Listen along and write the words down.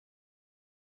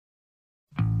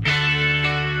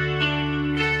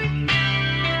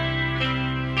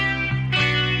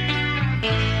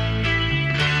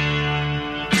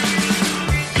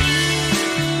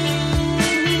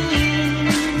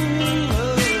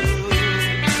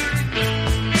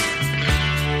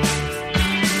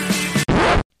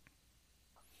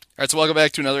All right, so welcome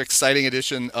back to another exciting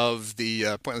edition of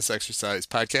the Pointless Exercise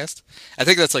podcast. I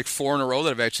think that's like four in a row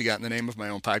that I've actually gotten the name of my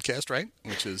own podcast right,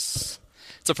 which is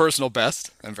it's a personal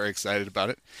best. I'm very excited about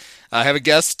it. I have a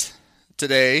guest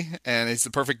today, and he's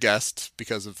the perfect guest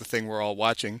because of the thing we're all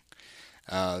watching.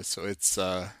 So it's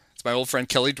my old friend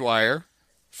Kelly Dwyer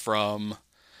from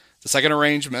the Second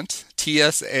Arrangement,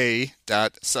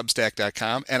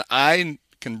 tsa.substack.com, and I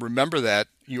can remember that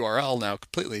URL now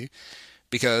completely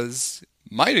because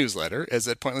my newsletter is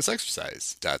at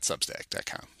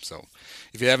pointlessexercise.substack.com. So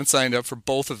if you haven't signed up for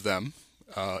both of them,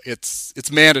 it's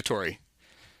mandatory.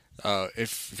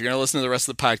 If you're going to listen to the rest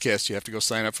of the podcast, you have to go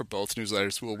sign up for both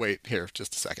newsletters. We'll wait here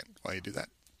just a second while you do that.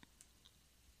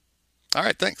 All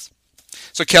right, thanks.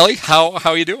 So Kelly, how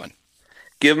are you doing?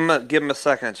 Give them a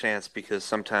second chance because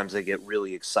sometimes they get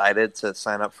really excited to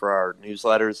sign up for our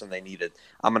newsletters and they need it.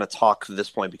 I'm going to talk to this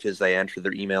point because they entered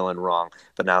their email in wrong,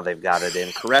 but now they've got it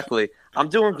in correctly. I'm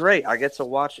doing great. I get to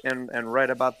watch and write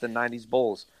about the 90s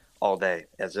Bulls all day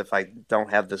as if I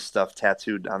don't have this stuff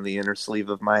tattooed on the inner sleeve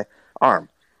of my arm.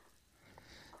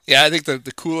 Yeah, I think the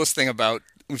coolest thing about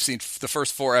we've seen the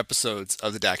first four episodes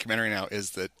of the documentary now is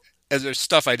that as there's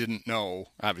stuff I didn't know,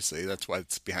 obviously, that's why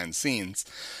it's behind the scenes,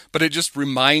 but it just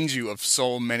reminds you of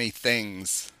so many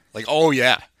things. Like, oh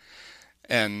yeah,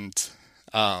 and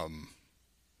um,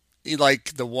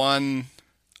 like the one,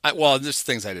 well, there's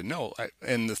things I didn't know.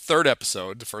 In the third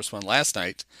episode, the first one last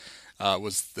night,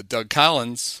 was the Doug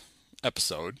Collins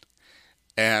episode,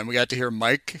 and we got to hear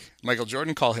Michael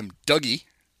Jordan call him Dougie,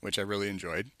 which I really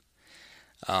enjoyed.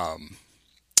 But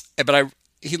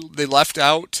they left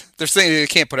out. They're saying they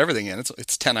can't put everything in.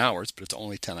 It's 10 hours, but it's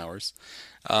only 10 hours.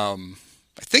 I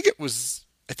think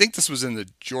this was in the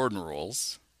Jordan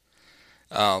rules.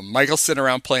 Michael's sitting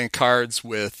around playing cards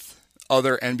with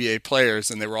other NBA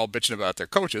players, and they were all bitching about their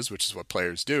coaches, which is what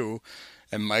players do.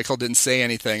 And Michael didn't say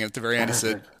anything. At the very end,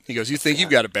 he goes, "You think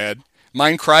you've got it bad?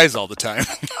 Mine cries all the time."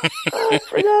 I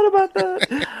forgot about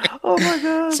that. Oh my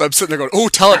god. So I'm sitting there going, "Oh,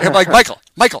 tell him." I'm like,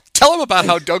 Michael, tell him about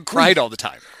how Doug cried all the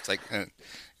time. It's like,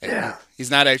 Yeah. he's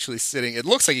not actually sitting. It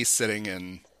looks like he's sitting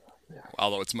in,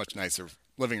 although it's a much nicer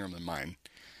living room than mine.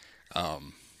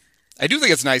 I do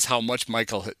think it's nice how much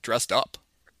Michael had dressed up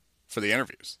for the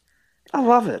interviews. I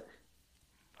love it.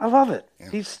 I love it. Yeah.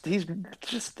 He's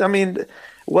just I mean,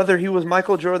 whether he was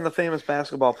Michael Jordan, the famous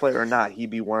basketball player or not, he'd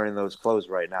be wearing those clothes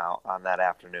right now on that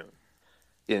afternoon.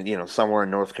 Somewhere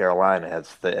in North Carolina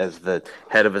as the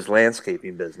head of his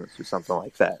landscaping business or something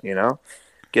like that.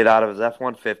 Get out of his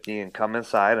F-150 and come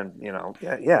inside and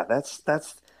yeah, that's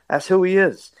who he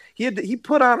is. He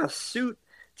put on a suit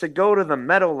to go to the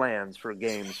Meadowlands for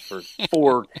games for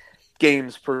 4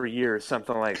 games per year,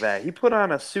 something like that. He put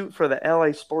on a suit for the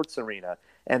LA Sports Arena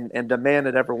and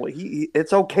demanded everyone.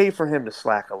 It's okay for him to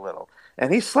slack a little,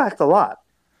 and he slacked a lot.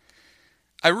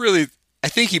 I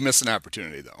think he missed an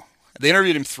opportunity though. They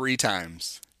interviewed him 3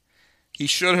 times. He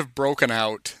should have broken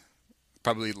out,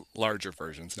 probably larger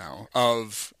versions now,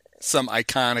 of some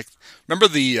iconic. Remember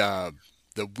the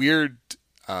weird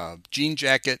jean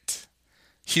jacket,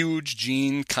 huge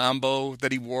jean combo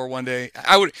that he wore one day.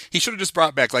 He should have just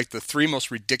brought back like the 3 most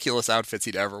ridiculous outfits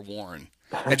he'd ever worn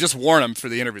and just worn them for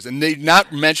the interviews, and they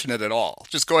not mention it at all.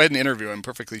 Just go ahead and interview him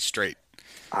perfectly straight.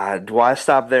 Why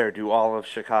stop there? Do all of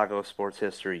Chicago sports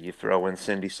history. You throw in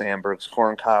Cindy Sandberg's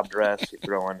corncob dress. You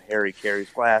throw in Harry Carey's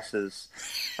glasses.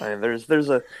 I mean, there's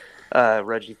a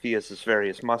Reggie Theus's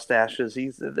various mustaches.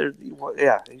 He's there.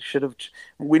 Yeah, he should have.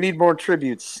 We need more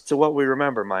tributes to what we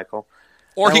remember, Michael.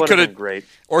 Or That he would have could been have, great.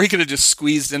 or he could have just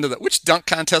squeezed into the. Which dunk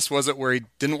contest was it where he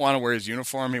didn't want to wear his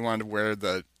uniform? He wanted to wear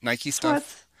the Nike What?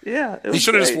 stuff. Yeah, it He was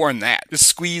should have just great. worn that. Just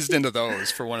squeezed into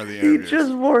those for one of the He interviews.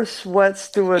 just wore sweats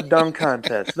to a dunk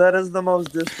contest. That is the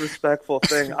most disrespectful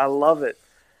thing. I love it.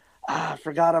 I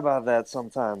forgot about that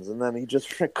sometimes. And then he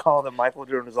just called it. Michael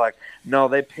Jordan was like, no,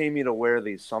 they pay me to wear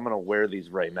these, so I'm going to wear these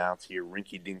right now to your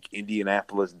rinky-dink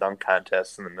Indianapolis dunk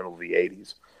contest in the middle of the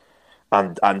 80s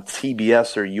on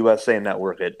TBS or USA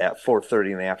Network at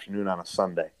 4:30 in the afternoon on a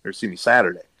Sunday. Or excuse me,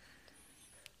 Saturday.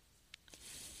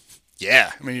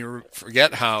 Yeah, I mean, you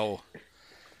forget how.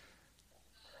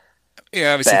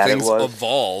 Yeah, obviously Bad it things was.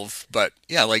 evolve, but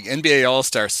yeah, like NBA All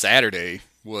Star Saturday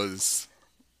was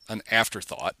an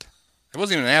afterthought. It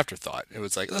wasn't even an afterthought. It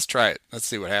was like, let's try it. Let's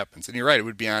see what happens. And you're right, it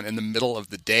would be on in the middle of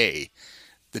the day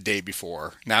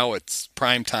before. Now it's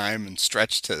prime time and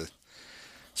stretched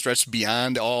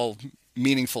beyond all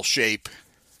meaningful shape.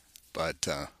 But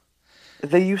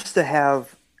They used to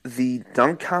have the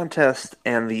dunk contest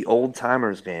and the old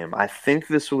timers game. I think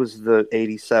this was the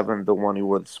 87, the one who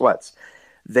wore the sweats.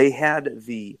 They had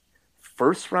the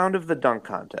first round of the dunk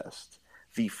contest,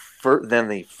 then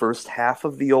the first half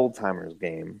of the old timers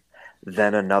game,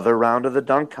 then another round of the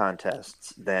dunk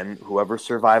contests. Then whoever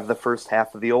survived the first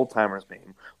half of the old timers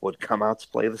game would come out to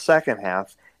play the second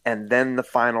half, and then the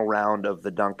final round of the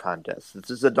dunk contest.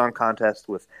 This is a dunk contest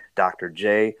with Dr.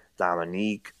 J,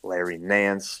 Dominique, Larry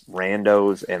Nance,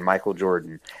 Randos, and Michael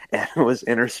Jordan, and it was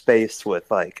interspaced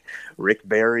with like Rick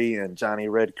Barry and Johnny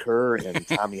Red Kerr and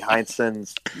Tommy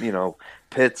Heinsohn's,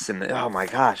 Pitts, and oh my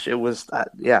gosh, it was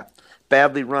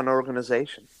badly run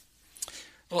organization.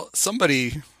 Well,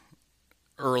 somebody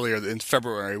earlier in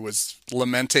February was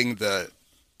lamenting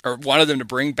or wanted them to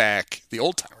bring back the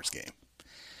old timers game.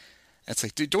 It's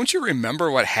like, dude, don't you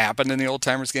remember what happened in the old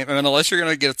timers game? I mean, unless you're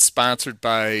going to get sponsored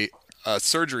by a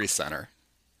surgery center.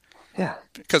 Yeah.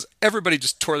 Because everybody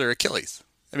just tore their Achilles.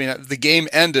 I mean, the game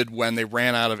ended when they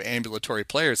ran out of ambulatory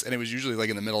players, and it was usually like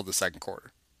in the middle of the second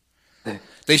quarter.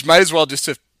 They might as well just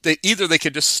either they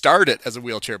could just start it as a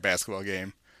wheelchair basketball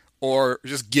game, or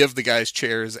just give the guys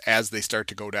chairs as they start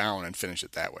to go down and finish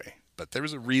it that way. But there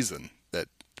was a reason that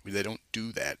they don't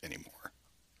do that anymore.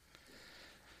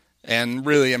 And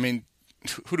really, I mean,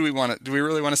 who do we want to? Do we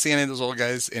really want to see any of those old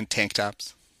guys in tank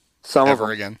tops? Some ever of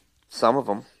them. Again? Some of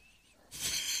them.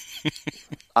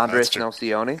 Andres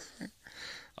Nocioni.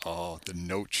 Oh, the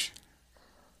Noach.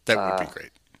 That would be great.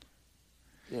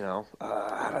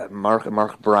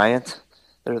 Mark Bryant.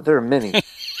 There are many.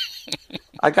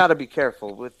 I got to be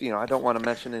careful with, I don't want to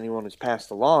mention anyone who's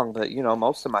passed along, but,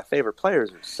 most of my favorite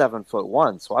players are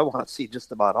 7'1", so I want to see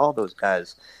just about all those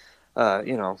guys,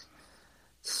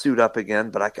 suit up again,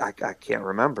 but I can't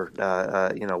remember,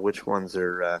 which ones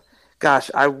are.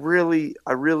 Gosh, I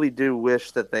really do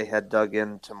wish that they had dug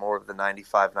into more of the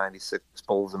 95-96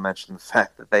 Bulls and mentioned the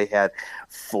fact that they had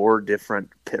three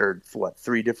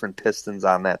different Pistons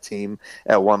on that team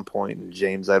at one point, and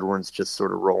James Edwards just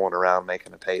sort of rolling around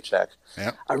making a paycheck.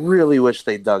 Yep. I really wish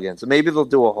they dug in. So maybe they'll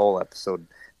do a whole episode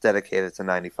dedicated to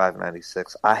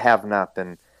 95-96. I have not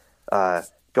been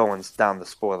going down the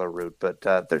spoiler route, but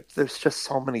there's just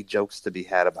so many jokes to be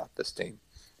had about this team.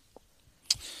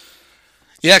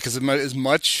 Yeah, because as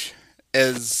much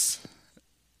as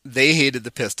they hated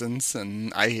the Pistons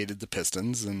and I hated the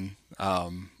Pistons, and a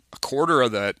quarter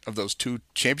of those two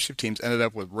championship teams ended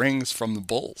up with rings from the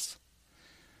Bulls.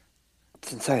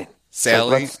 It's insane.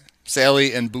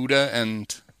 Sally and Buddha,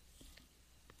 and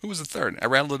who was the third? I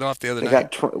rattled it off the other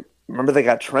night. Remember, they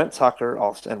got Trent Tucker,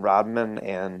 and Rodman,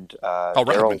 and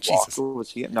Rodman, Jesus. Walker.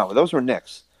 Was he? No, those were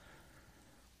Knicks.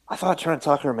 I thought Trent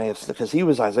Tucker may have, because he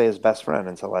was Isaiah's best friend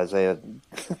until Isaiah,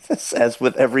 as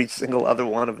with every single other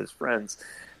one of his friends,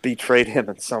 betrayed him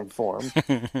in some form.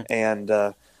 And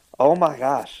oh my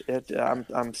gosh,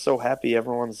 I'm so happy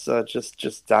everyone's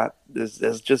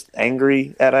just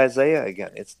angry at Isaiah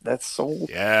again. That's so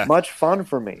much fun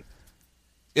for me.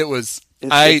 It was.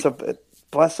 It's a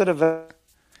blessed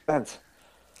event.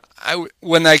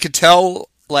 When I could tell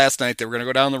last night they were going to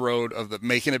go down the road of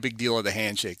making a big deal of the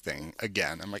handshake thing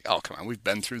again, I'm like, oh, come on, we've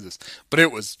been through this. But it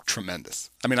was tremendous.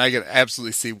 I mean, I can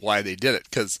absolutely see why they did it,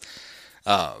 because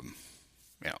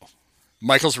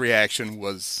Michael's reaction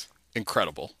was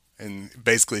incredible, and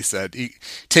basically said, he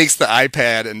takes the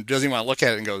iPad and doesn't even want to look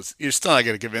at it and goes, you're still not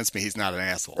going to convince me he's not an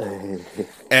asshole.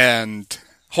 And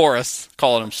Horace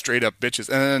calling him straight up bitches.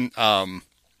 And then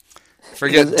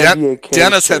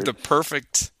Dennis had the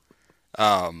perfect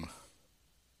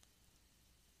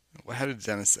how did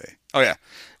Dennis say? Oh, yeah.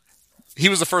 He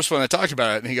was the first one that talked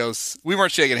about it, and he goes, we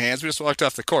weren't shaking hands. We just walked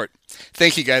off the court.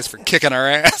 Thank you guys for kicking our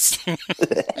ass.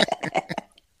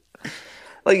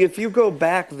 Like, if you go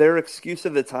back, their excuse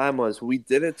at the time was, we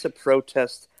did it to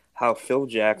protest how Phil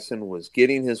Jackson was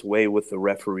getting his way with the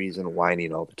referees and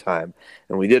whining all the time.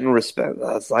 And we didn't respect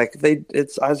that. It's like,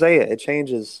 it's Isaiah. It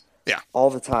changes all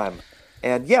the time.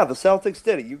 And, the Celtics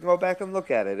did it. You can go back and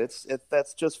look at it.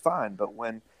 That's just fine. But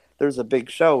when there's a big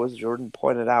show, as Jordan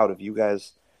pointed out, of you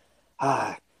guys,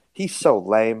 he's so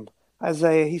lame.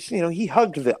 Isaiah, he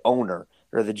hugged the owner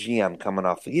or the GM coming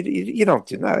off. You don't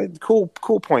do that. Cool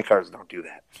point guards don't do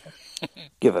that.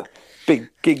 Give a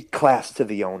big class to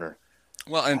the owner.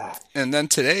 Well, and then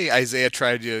today Isaiah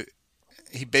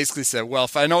he basically said, well,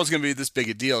 if I know it's going to be this big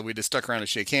a deal, we'd have stuck around to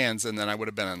shake hands, and then I would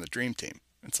have been on the dream team.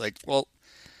 It's like, well,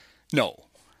 no,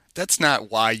 that's not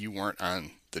why you weren't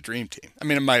on the dream team. I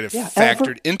mean, it might have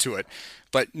factored into it,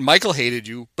 but Michael hated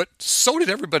you, but so did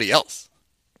everybody else.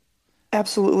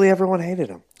 Absolutely, everyone hated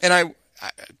him. And I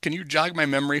can you jog my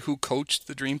memory who coached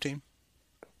the dream team?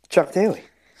 Chuck Daly.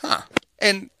 Huh.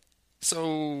 And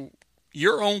so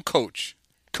your own coaches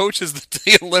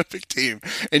the Olympic team,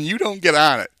 and you don't get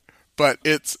on it. But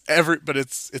it's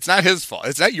not his fault.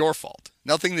 It's not your fault.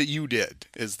 Nothing that you did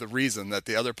is the reason that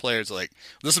the other players are like,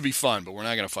 this will be fun, but we're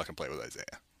not going to fucking play with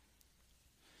Isaiah.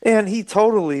 And he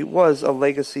totally was a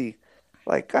legacy.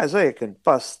 Like Isaiah can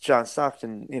bust John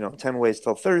Stockton, 10 ways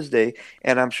till Thursday.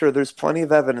 And I'm sure there's plenty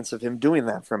of evidence of him doing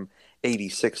that from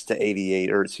 86 to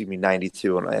 88, or excuse me,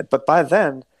 92. But by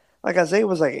then, like Isaiah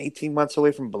was like 18 months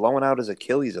away from blowing out his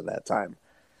Achilles at that time.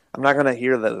 I'm not going to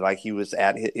hear that like he was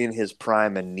in his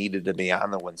prime and needed to be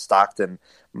on the when Stockton,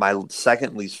 my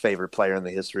second least favorite player in the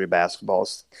history of basketball,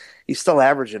 he's still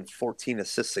averaging 14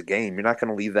 assists a game. You're not going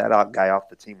to leave that guy off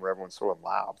the team where everyone's throwing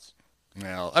lobs.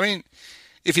 Well, I mean,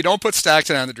 if you don't put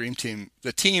Stockton on the dream team,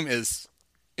 the team is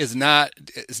not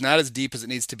as deep as it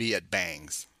needs to be at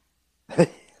bangs.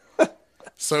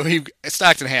 So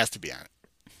Stockton has to be on it.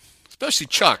 Especially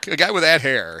Chuck, a guy with that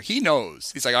hair. He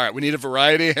knows. He's like, all right, we need a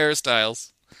variety of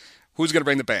hairstyles. Who's going to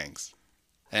bring the bangs?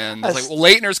 And it's like, well,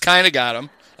 Leitner's kind of got him.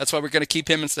 That's why we're going to keep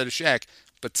him instead of Shaq.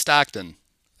 But Stockton,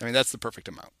 I mean, that's the perfect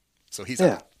amount. So he's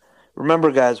Yeah. on.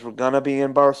 Remember, guys, we're gonna be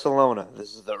in Barcelona.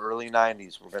 This is the early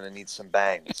 '90s. We're gonna need some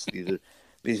bangs.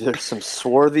 These are some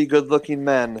swarthy, good-looking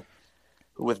men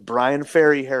with Brian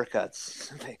Ferry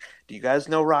haircuts. Do you guys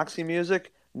know Roxy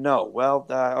Music? No. Well,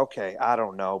 okay, I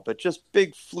don't know, but just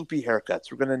big floopy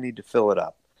haircuts. We're gonna need to fill it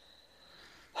up.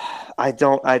 I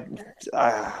don't. And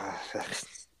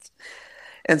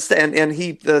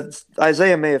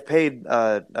Isaiah may have paid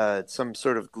some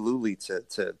sort of glue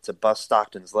to bust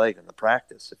Stockton's leg in the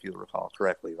practice, if you recall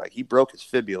correctly. Like he broke his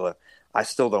fibula. I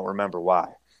still don't remember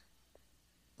why.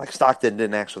 Like Stockton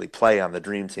didn't actually play on the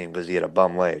dream team because he had a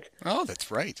bum leg. Oh, that's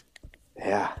right.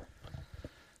 Yeah.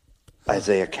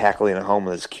 Isaiah cackling at home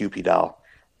with his Cupid doll.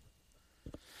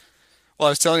 Well, I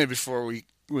was telling you before we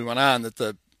went on that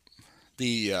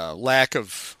the lack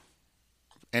of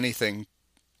anything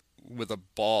with a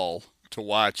ball to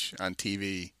watch on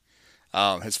TV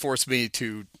has forced me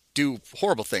to do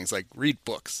horrible things like read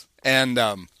books. And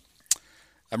I'm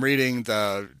reading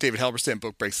the David Halberstam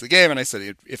book, Breaks the Game, and I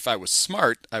said if I was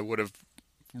smart, I would have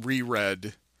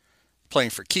reread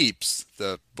Playing for Keeps,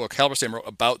 the book Halberstam wrote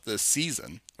about this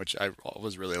season, which I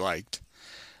always really liked.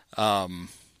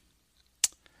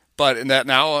 But in that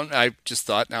now, I just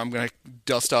thought now I'm going to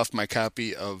dust off my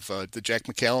copy of the Jack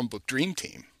McCallum book Dream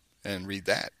Team and read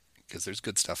that because there's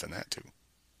good stuff in that too.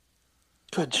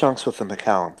 Good chunks with the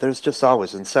McCallum. There's just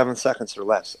always in 7 seconds or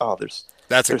less. Oh, there's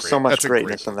so much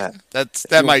greatness in that.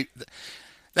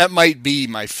 That might be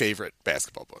my favorite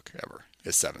basketball book ever.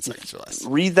 Is 7 seconds or less.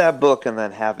 Read that book and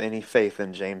then have any faith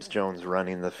in James Jones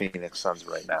running the Phoenix Suns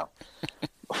right now.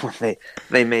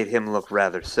 they made him look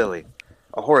rather silly,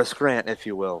 a Horace Grant, if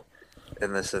you will,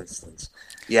 in this instance.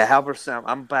 Yeah, Halberstam,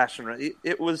 I'm bashing.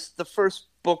 It was the first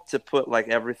book to put like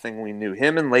everything we knew.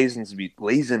 Him and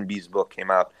Lazenby's book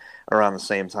came out around the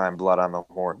same time, Blood on the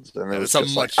Horns, and it was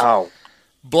just like, oh,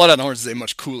 Blood on the Horns is a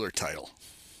much cooler title.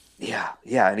 Yeah,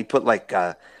 and he put like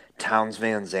Townes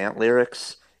Van Zandt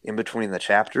lyrics in between the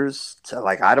chapters.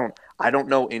 Like I don't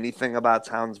know anything about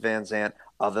Townes Van Zandt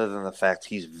other than the fact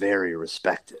he's very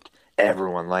respected.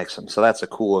 Everyone likes him, so that's a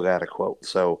cool guy to quote.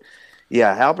 So,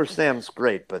 yeah, Halberstam's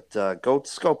great, but go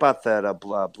scope out that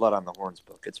Blood on the Horns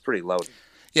book. It's pretty loaded.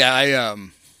 Yeah,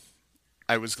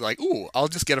 I was like, ooh, I'll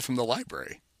just get it from the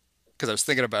library because I was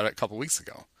thinking about it a couple weeks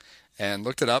ago and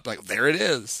looked it up. Like, there it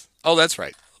is. Oh, that's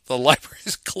right. The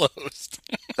library's closed.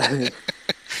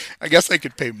 I guess I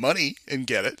could pay money and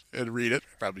get it and read it.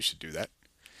 I probably should do that.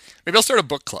 Maybe I'll start a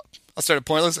book club. I'll start a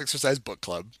Pointless Exercise book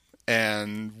club,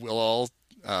 and we'll all.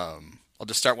 I'll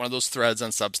just start one of those threads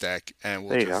on Substack, and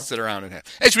we'll just sit around and have.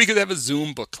 Actually, we could have a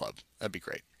Zoom book club. That'd be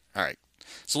great. All right.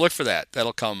 So look for that.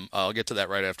 That'll come. I'll get to that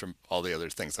right after all the other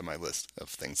things on my list of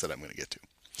things that I'm going to get to.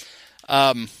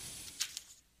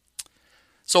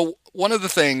 So one of the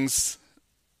things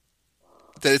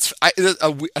that it's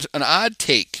an odd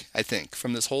take, I think,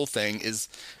 from this whole thing is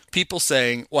people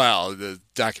saying, wow, the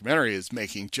documentary is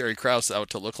making Jerry Krause out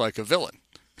to look like a villain.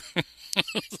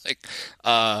 It's like,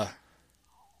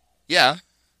 yeah,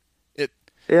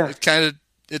 it kind of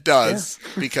it does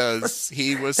because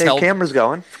he was held. Camera's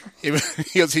going.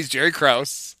 He's Jerry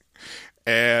Krause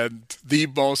and the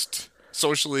most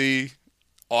socially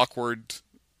awkward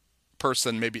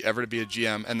person maybe ever to be a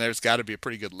GM, and there's got to be a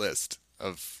pretty good list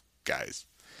of guys.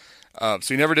 So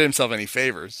he never did himself any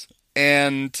favors.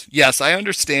 And yes, I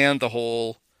understand the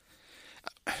whole.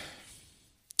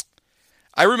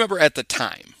 I remember at the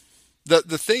time,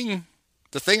 the thing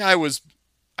I was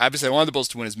obviously I wanted the Bulls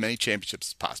to win as many championships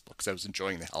as possible because I was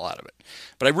enjoying the hell out of it.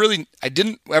 But I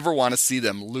didn't ever want to see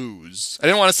them lose. I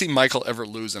didn't want to see Michael ever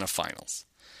lose in a finals.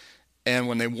 And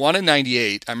when they won in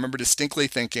 '98, I remember distinctly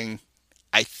thinking,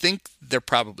 I think they're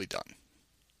probably done.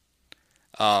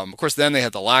 Of course, then they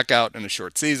had the lockout and a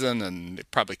short season, and they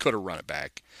probably could have run it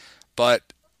back.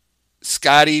 But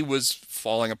Scotty was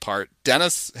falling apart.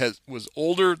 Dennis was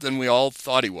older than we all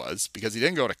thought he was because he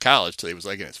didn't go to college till he was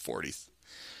like in his 40s.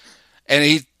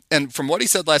 And from what he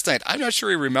said last night, I'm not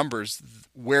sure he remembers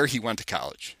where he went to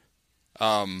college.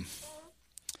 Um,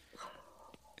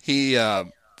 he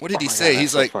what did Oh he my God, say? that's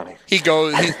He's so like funny. he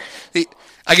goes he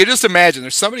I can just imagine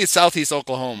there's somebody in Southeast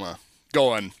Oklahoma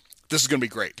going, "This is going to be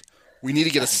great. We need to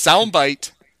get a sound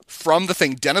bite from the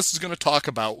thing Dennis is going to talk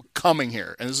about coming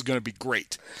here, and this is going to be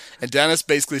great." And Dennis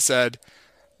basically said,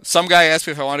 "Some guy asked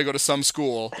me if I want to go to some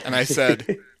school, and I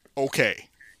said, okay."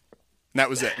 And that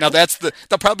was it. Now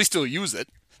they'll probably still use it.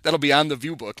 That'll be on the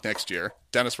view book next year.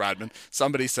 Dennis Rodman.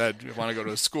 Somebody said, "You want to go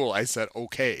to a school?" I said,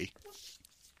 "Okay."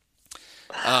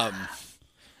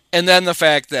 And then the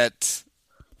fact that,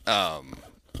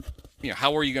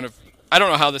 how are you going to? I don't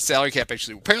know how the salary cap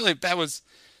actually. Apparently, that was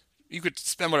you could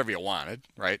spend whatever you wanted,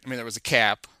 right? I mean, there was a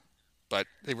cap, but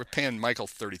they were paying Michael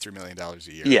 $33 million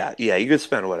a year. Yeah, yeah, you could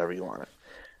spend whatever you wanted.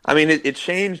 I mean, it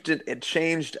changed. It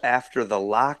changed after the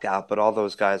lockout, but all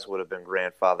those guys would have been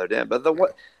grandfathered in. But the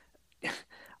what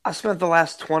I spent the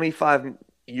last 25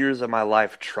 years of my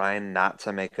life trying not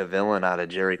to make a villain out of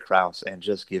Jerry Krause and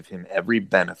just give him every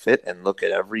benefit and look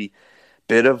at every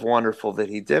bit of wonderful that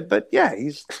he did. But yeah,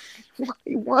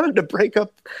 he wanted to break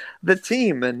up the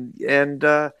team, and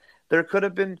there could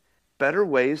have been better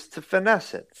ways to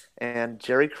finesse it. And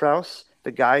Jerry Krause,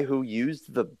 the guy who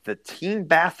used the team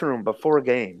bathroom before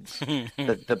games,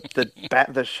 the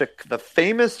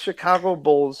famous Chicago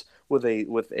Bulls with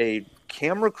a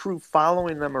camera crew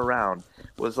following them around,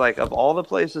 was like, of all the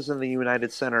places in the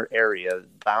United Center area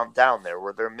down there,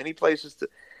 where there are many places to.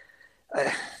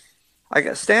 I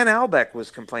guess Stan Albeck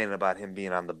was complaining about him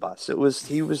being on the bus.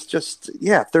 He was just,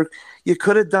 yeah. You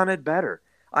could have done it better.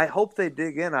 I hope they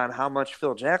dig in on how much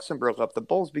Phil Jackson broke up the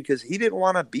Bulls because he didn't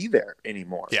want to be there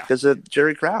anymore because of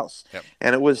Jerry Krause. Yep.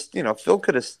 And it was, Phil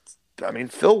could have. I mean,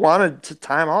 Phil wanted to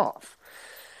time off.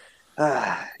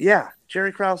 Yeah,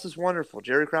 Jerry Krause is wonderful.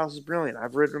 Jerry Krause is brilliant.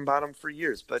 I've written about him for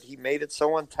years, but he made it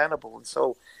so untenable and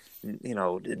so,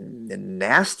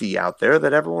 nasty out there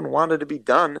that everyone wanted to be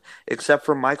done except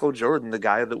for Michael Jordan, the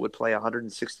guy that would play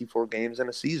 164 games in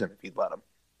a season if he'd let him.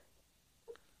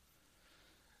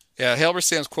 Yeah,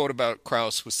 Halberstam's quote about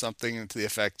Krause was something to the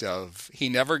effect of, he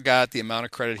never got the amount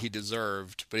of credit he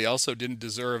deserved, but he also didn't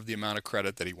deserve the amount of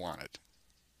credit that he wanted.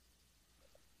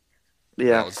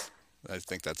 Yeah. I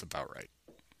think that's about right.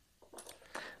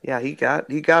 Yeah, he got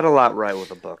a lot right with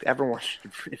the book. Everyone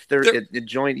should, if they're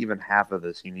enjoying even half of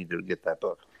this, you need to get that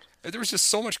book. There was just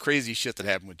so much crazy shit that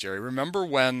happened with Jerry. Remember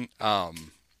when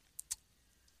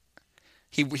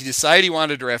he decided he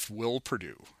wanted to draft Will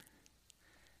Purdue,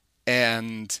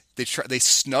 and they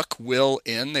snuck Will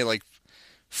in. They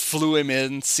flew him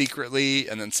in secretly,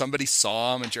 and then somebody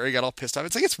saw him, and Jerry got all pissed off.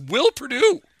 It's like, it's Will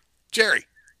Purdue, Jerry.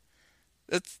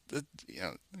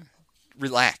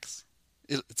 Relax.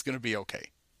 It's going to be okay.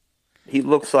 He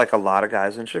looks like a lot of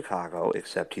guys in Chicago,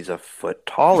 except he's a foot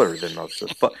taller than most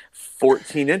of them.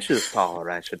 14 inches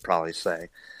taller, I should probably say.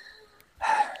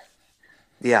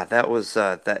 Yeah, that was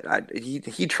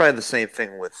he tried the same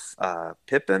thing with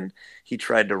Pippen. He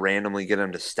tried to randomly get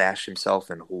him to stash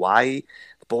himself in Hawaii.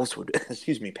 The Bulls would,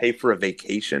 pay for a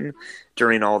vacation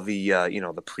during all the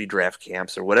the pre-draft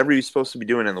camps or whatever he was supposed to be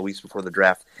doing in the weeks before the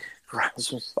draft.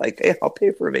 Krause was like, "Hey, I'll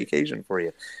pay for a vacation for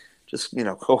you. Just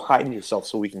go hide yourself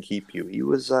so we can keep you." He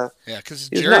was because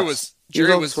Jerry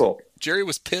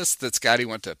was pissed that Scotty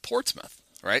went to Portsmouth,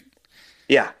 right?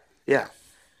 Yeah.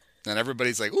 And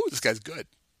everybody's like, "Ooh, this guy's good."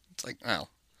 It's like, well,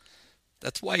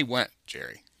 that's why he went,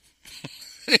 Jerry.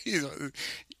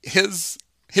 His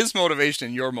motivation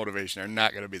and your motivation are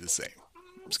not going to be the same.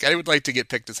 Scotty would like to get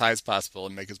picked as high as possible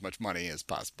and make as much money as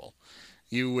possible.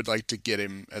 You would like to get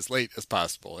him as late as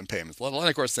possible and pay him as little. And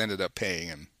of course, they ended up paying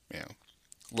him, a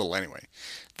little anyway.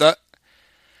 The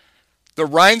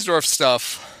Reinsdorf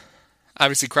stuff,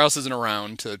 obviously Krause isn't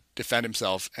around to defend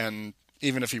himself, and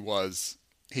even if he was,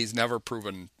 he never proved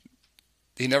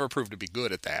to be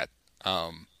good at that.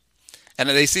 And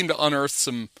they seem to unearth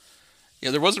some,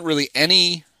 there wasn't really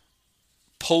any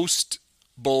post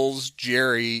Bulls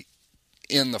Jerry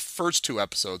in the first two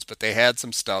episodes, but they had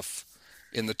some stuff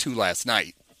in the two last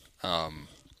night.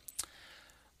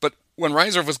 But when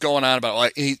Reinsdorf was going on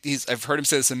about, I've heard him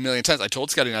say this a million times. I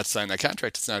told Scotty not to sign that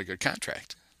contract. It's not a good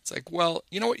contract. It's like, well,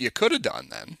 you know what you could have done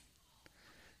then?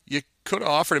 You could have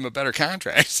offered him a better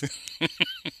contract.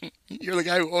 You're the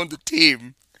guy who owned the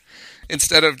team.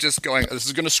 Instead of just going, this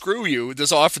is going to screw you.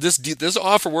 This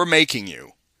offer we're making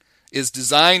you is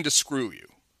designed to screw you.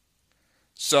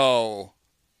 So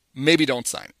maybe don't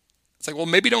sign it. It's like, well,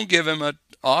 maybe don't give him an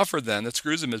offer then that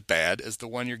screws him as bad as the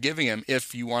one you're giving him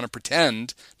if you want to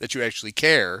pretend that you actually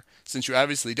care. Since you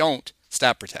obviously don't,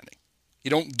 stop pretending. You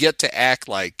don't get to act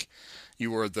like you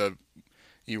were the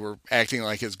you were acting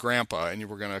like his grandpa and you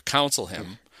were going to counsel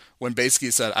him when basically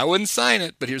he said, I wouldn't sign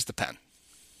it, but here's the pen.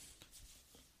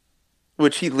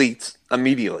 Which he leaked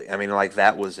immediately. I mean, like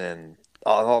that was in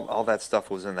all that stuff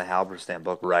was in the Halberstam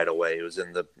book right away. It was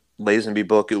in the Lazenby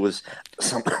book. It was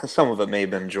some of it may have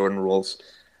been Jordan rules.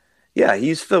 Yeah,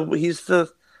 he's the.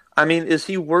 I mean, is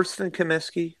he worse than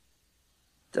Comiskey?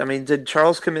 I mean, did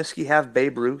Charles Comiskey have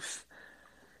Babe Ruth?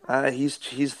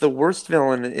 He's the worst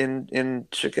villain in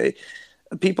Chicago.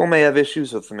 People may have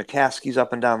issues with the McCaskies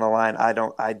up and down the line. I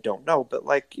don't know, but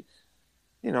like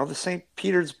the St.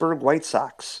 Petersburg White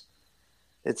Sox.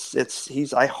 It's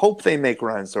he's. I hope they make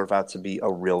Reinsdorf out to be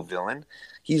a real villain.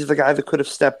 He's the guy that could have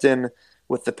stepped in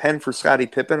with the pen for Scottie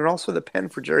Pippen and also the pen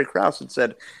for Jerry Krause and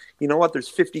said, you know what? There's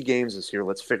 50 games this year.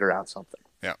 Let's figure out something.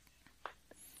 Yeah.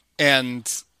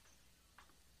 And,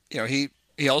 he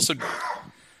also,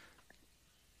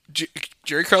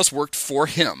 Jerry Krause worked for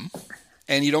him.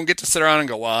 And you don't get to sit around and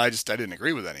go, well, I didn't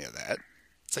agree with any of that.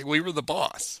 It's like, well, you were the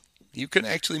boss. You can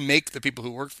actually make the people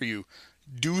who work for you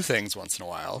do things once in a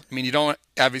while. I mean,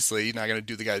 obviously, you're not going to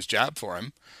do the guy's job for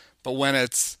him. But when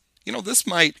it's, this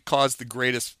might cause the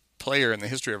greatest player in the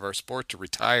history of our sport to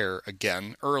retire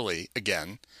again, early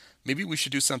again. Maybe we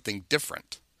should do something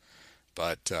different.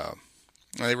 But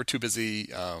they were too busy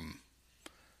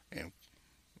you know,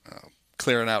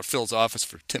 clearing out Phil's office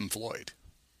for Tim Floyd.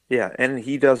 Yeah, and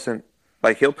he doesn't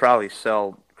like. He'll probably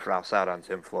sell Krause out on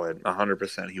Tim Floyd.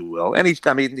 100% he will. And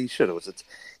I mean, he should have.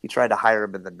 He tried to hire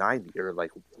him in the '90s or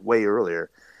like way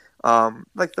earlier.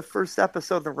 Like the first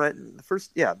episode,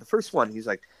 the first one, he's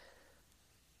like,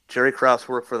 Jerry Krause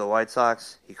worked for the White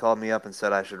Sox. He called me up and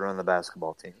said I should run the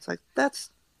basketball team. It's like that's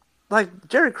like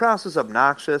Jerry Krause is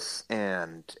obnoxious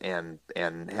and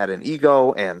had an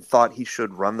ego and thought he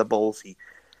should run the Bulls. He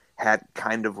had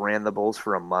kind of ran the Bulls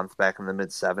for a month back in the mid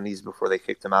 '70s before they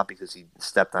kicked him out because he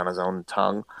stepped on his own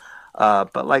tongue.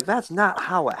 But like that's not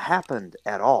how it happened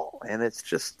at all. And it's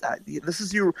just this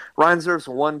is Reinsdorf's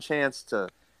one chance to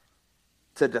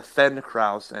defend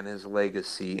Krause and his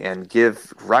legacy and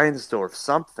give Reinsdorf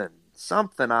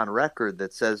something on record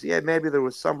that says, yeah, maybe there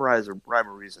was some rhyme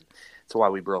or reason to why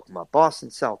we broke them up. Boston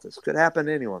Celtics could happen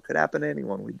to anyone.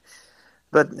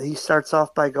 But he starts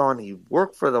off by going, he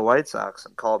worked for the White Sox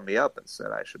and called me up and said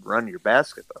I should run your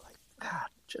basketball. Like, God,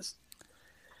 just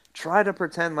try to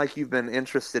pretend like you've been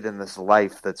interested in this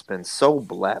life that's been so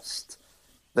blessed,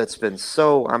 that's been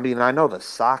so. I mean, I know the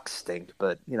Sox stink,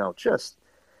 but just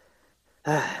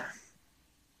not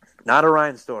a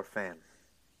Reinsdorf fan.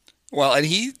 Well,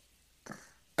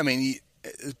 and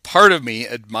part of me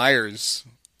admires,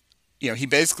 he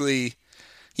basically,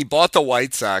 he bought the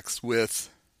White Sox with,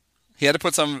 he had to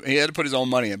put his own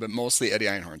money in, but mostly Eddie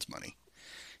Einhorn's money.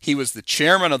 He was the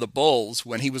chairman of the Bulls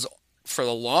when he was, for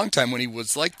a long time, when he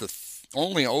was like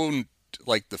only owned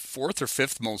like the fourth or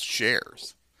fifth most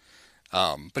shares.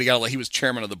 But he was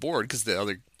chairman of the board because the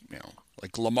other,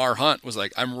 like Lamar Hunt was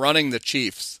like, I'm running the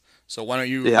Chiefs. So why don't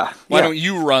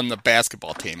you run the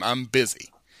basketball team? I'm busy.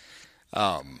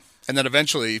 And then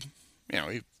eventually,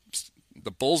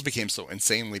 the Bulls became so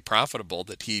insanely profitable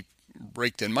that he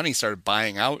raked in money, started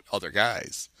buying out other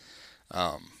guys.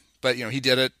 But he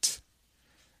did it.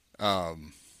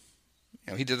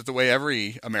 He did it the way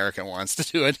every American wants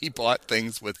to do it. He bought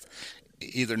things with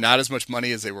either not as much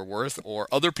money as they were worth, or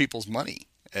other people's money,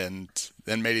 and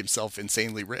then made himself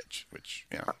insanely rich. Which,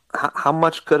 how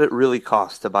much could it really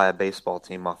cost to buy a baseball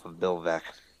team off of Bill Veeck?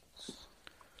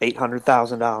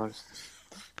 $800,000.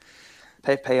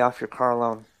 Pay off your car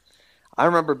loan. I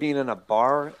remember being in a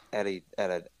bar at a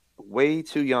way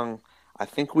too young. I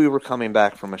think we were coming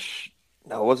back from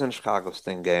no, it wasn't a Chicago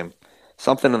Sting game,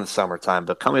 something in the summertime,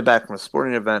 but coming back from a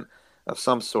sporting event of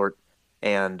some sort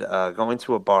and going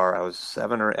to a bar. I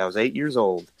was 8 years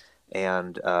old,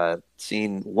 and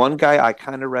seeing one guy I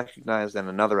kind of recognized and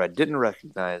another I didn't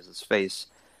recognize his face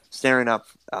staring up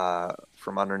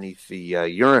from underneath the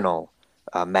urinal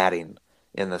matting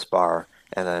in this bar,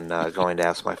 and then going to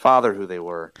ask my father who they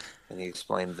were, and he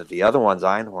explained that the other one's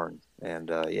Einhorn, and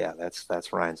that's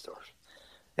Reinsdorf.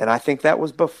 And I think that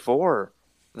was before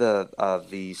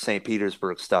the St.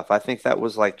 Petersburg stuff. I think that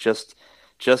was like just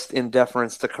in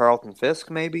deference to Carlton Fisk,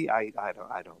 maybe. I don't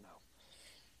know.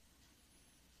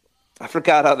 I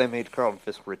forgot how they made Carlton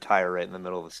Fisk retire right in the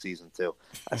middle of the season too.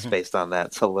 I spaced on that.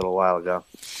 It's a little while ago.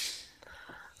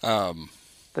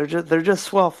 They're just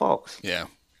swell folks. Yeah.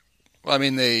 Well, I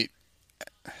mean,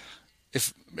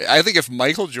 If I think if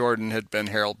Michael Jordan had been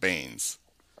Harold Baines,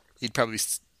 he'd probably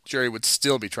Jerry would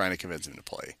still be trying to convince him to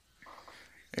play.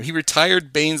 And he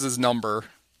retired Baines's number.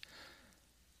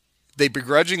 They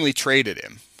begrudgingly traded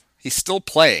him. He's still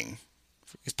playing.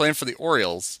 He's playing for the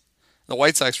Orioles. The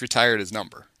White Sox retired his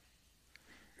number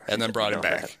and then brought him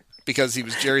back because he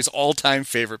was Jerry's all-time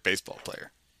favorite baseball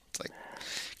player. It's like,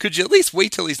 could you at least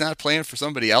wait till he's not playing for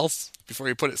somebody else before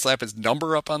you slap his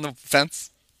number up on the fence?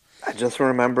 I just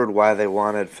remembered why they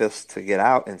wanted Fisk to get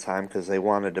out in time because they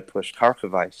wanted to push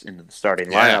Karkovice into the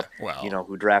starting lineup. Well, you know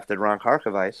who drafted Ron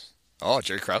Karkovice? Oh,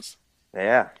 Jerry Krause.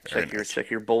 Yeah, check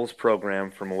your Bulls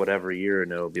program from whatever year,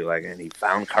 and it'll be like, and he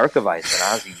found Karkovice and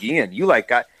Ozzie Guillen. You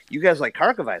guys like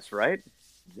Karkovice, right?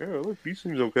 Yeah, he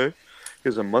seems okay. He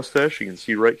has a mustache you can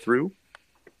see right through.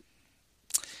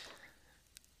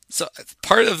 So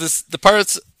part of this, the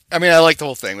parts. I mean, I like the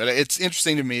whole thing, but it's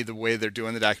interesting to me the way they're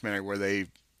doing the documentary, where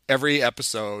every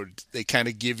episode they kind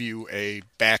of give you a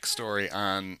backstory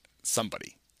on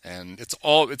somebody, and it's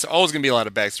always going to be a lot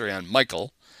of backstory on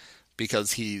Michael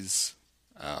because he's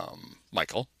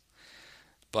Michael.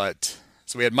 But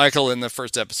so we had Michael in the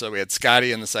first episode, we had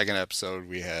Scotty in the second episode,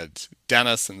 we had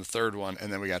Dennis in the third one,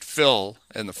 and then we got Phil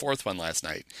in the fourth one last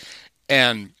night.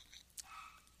 And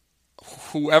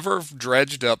whoever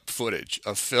dredged up footage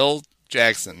of Phil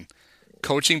Jackson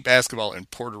coaching basketball in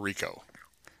Puerto Rico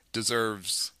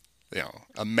deserves,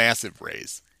 a massive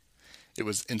raise. It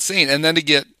was insane. And then to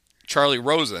get Charlie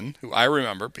Rosen, who I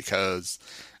remember because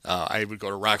I would go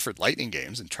to Rockford Lightning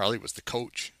games, and Charlie was the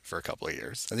coach for a couple of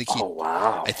years.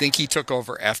 Wow. I think he took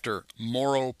over after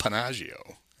Mauro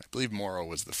Panaggio. I believe Mauro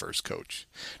was the first coach.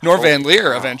 Norv Van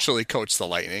Leer eventually coached the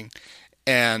Lightning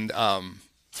and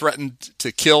threatened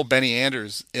to kill Benny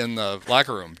Anders in the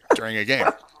locker room during a game.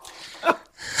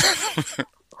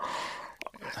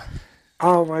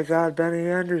 Oh my God, Benny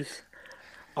Anders.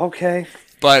 Okay.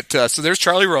 But so there's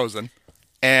Charlie Rosen,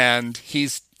 and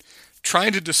he's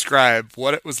trying to describe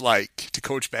what it was like to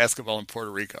coach basketball in Puerto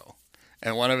Rico.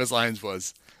 And one of his lines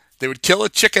was, they would kill a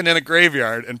chicken in a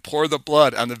graveyard and pour the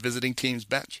blood on the visiting team's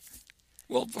bench.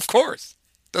 Well, of course.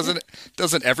 Doesn't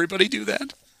everybody do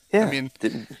that? Yeah. I mean,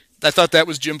 I thought that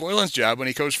was Jim Boylan's job when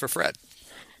he coached for Fred.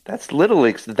 That's Little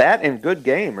League. That and good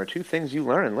game are two things you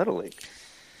learn in Little League.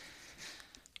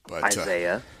 But,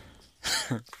 Isaiah.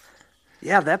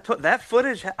 Yeah, that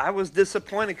footage, I was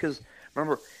disappointed because,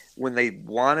 remember, when they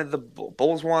wanted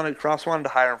Cross wanted to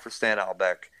hire him for Stan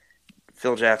Albeck,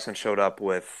 Phil Jackson showed up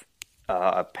with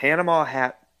a Panama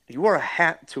hat. He wore a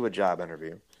hat to a job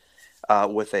interview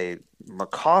with a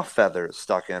macaw feather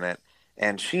stuck in it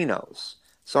and chinos.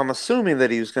 So I'm assuming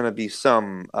that he was going to be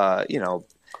some, at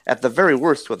the very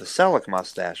worst with a Selleck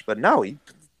mustache. But no, he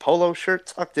polo shirt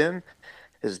tucked in,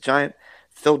 his giant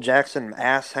Phil Jackson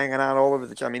ass hanging out all over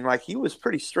the. I mean, like he was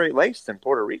pretty straight laced in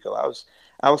Puerto Rico. I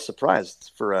was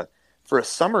surprised for a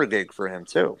summer gig for him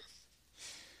too.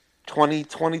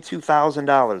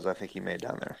 $22,000 I think he made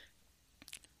down there.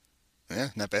 Yeah,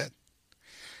 not bad.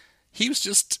 He was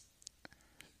just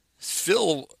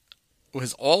Phil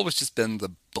has always just been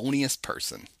the boniest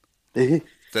person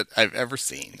that I've ever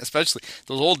seen, especially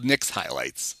those old Knicks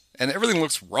highlights. And everything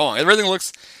looks wrong. It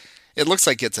looks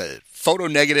like it's a photo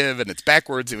negative and it's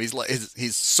backwards. And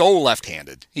he's so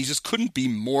left-handed. He just couldn't be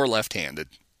more left-handed.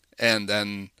 And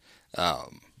then,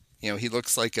 he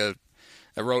looks like I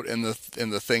wrote in the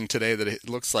thing today that it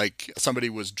looks like somebody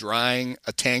was drying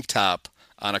a tank top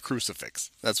on a crucifix.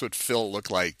 That's what Phil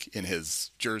looked like in his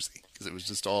jersey because it was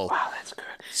just all that's good.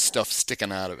 Stuff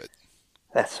sticking out of it.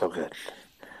 That's so good.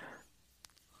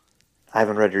 I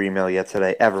haven't read your email yet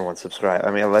today. Everyone subscribe.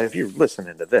 I mean, if you're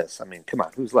listening to this, I mean, come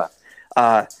on, who's left?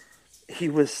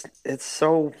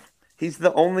 He's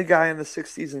the only guy in the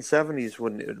 60s and 70s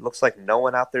when it looks like no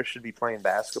one out there should be playing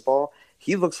basketball.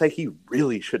 He looks like he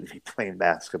really shouldn't be playing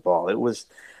basketball.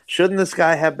 Shouldn't this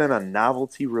guy have been a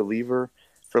novelty reliever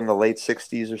from the late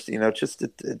 60s or,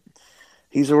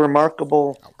 he's a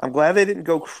remarkable, I'm glad they didn't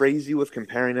go crazy with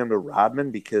comparing him to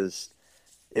Rodman because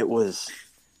it was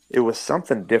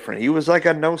something different. He was like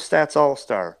a no stats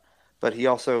all-star, but he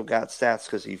also got stats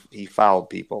because he fouled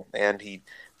people and he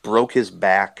broke his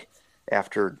back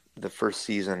after the first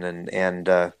season.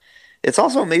 And it's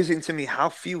also amazing to me how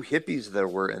few hippies there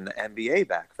were in the NBA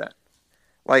back then.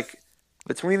 Like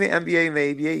between the NBA and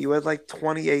the ABA, you had like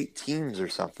 28 teams or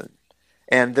something.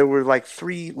 And there were like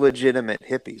 3 legitimate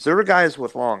hippies. There were guys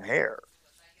with long hair,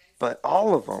 but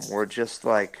all of them were just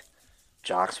like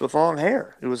jocks with long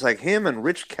hair. It was like him and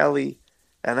Rich Kelly,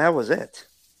 and that was it.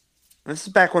 And this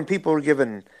is back when people were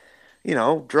giving,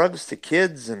 drugs to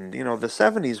kids, and the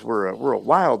 70s were a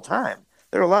wild time.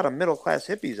 There were a lot of middle class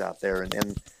hippies out there,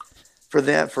 and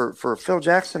for Phil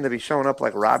Jackson to be showing up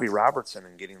like Robbie Robertson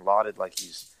and getting lauded like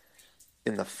he's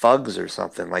in the Fugs or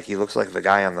something, like he looks like the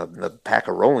guy on the pack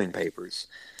of rolling papers.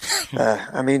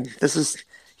 I mean,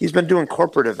 he's been doing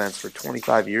corporate events for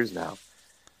 25 years now.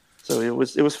 So it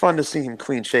was fun to see him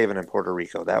clean shaven in Puerto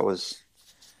Rico. That was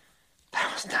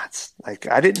nuts. Like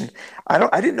I didn't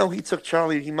know he took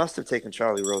Charlie. He must have taken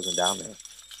Charlie Rosen down there.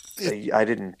 I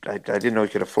didn't know he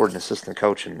could afford an assistant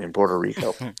coach in Puerto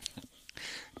Rico.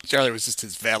 Charlie was just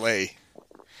his valet.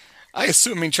 I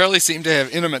mean, Charlie seemed to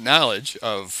have intimate knowledge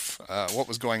of what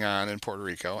was going on in Puerto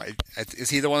Rico. Is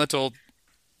he the one that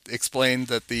explained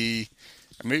that maybe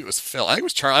it was Phil. I think it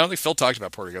was Charlie. I don't think Phil talked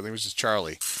about Puerto Rico. I think it was just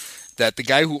Charlie. That the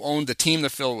guy who owned the team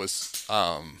that Phil was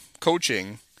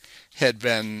coaching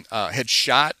had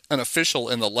shot an official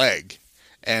in the leg,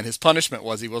 and his punishment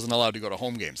was he wasn't allowed to go to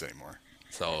home games anymore.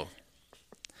 So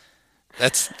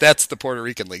that's the Puerto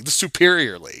Rican league, the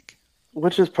Superior League,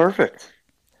 Which is perfect.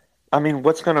 I mean,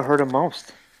 what's going to hurt him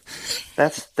most?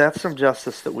 That's some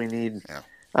justice that we need. Yeah.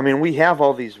 I mean, we have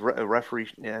all these referees.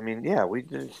 I mean, yeah, we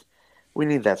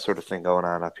need that sort of thing going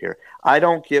on up here. I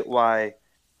don't get why.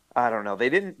 I don't know. They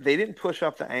didn't push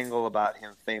up the angle about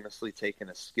him famously taking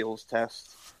a skills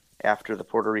test after the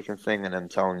Puerto Rican thing, and then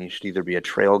telling you should either be a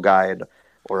trail guide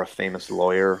or a famous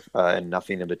lawyer and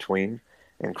nothing in between.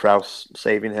 And Kraus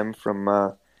saving him from.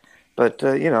 But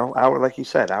hour like you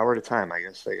said, hour at a time. I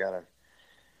guess we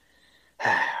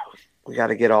got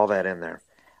to get all that in there.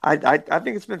 I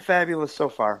think it's been fabulous so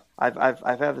far.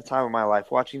 I've had the time of my life.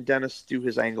 Watching Dennis do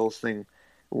his angles thing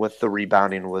with the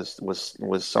rebounding was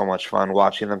so much fun.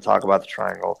 Watching them talk about the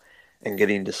triangle and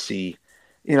getting to see,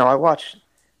 I watch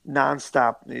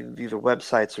nonstop either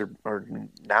websites or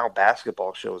now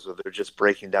basketball shows where they're just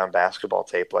breaking down basketball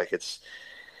tape like it's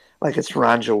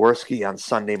Ron Jaworski on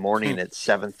Sunday morning at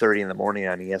 7:30 in the morning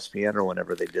on ESPN or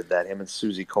whenever they did that. Him and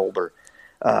Susie Colbert.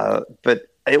 But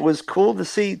it was cool to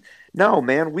see. No,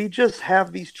 man, we just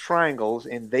have these triangles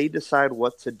and they decide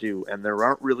what to do, and there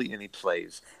aren't really any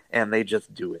plays, and they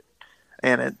just do it,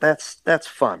 and that's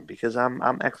fun because I'm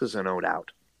X's and O'd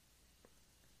out.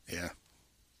 Yeah.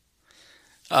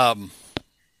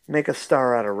 Make a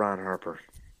star out of Ron Harper.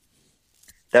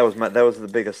 That was the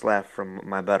biggest laugh from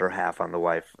my better half on the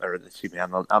wife, or excuse me,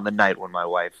 on the night when my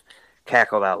wife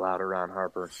cackled out loud at Ron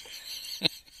Harper.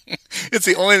 It's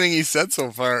the only thing he said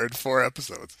so far in 4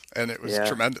 episodes, and it was Yeah,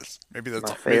 tremendous. Maybe my maybe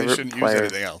they favorite shouldn't use player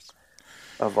anything else.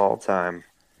 of all time.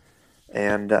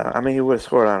 And I mean, he would have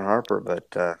scored on Harper,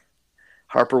 but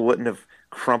Harper wouldn't have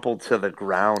crumpled to the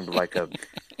ground like a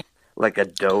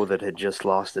doe that had just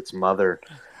lost its mother.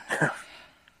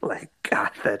 Like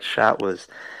God, that shot was.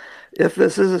 If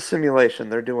this is a simulation,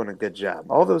 they're doing a good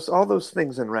job. All those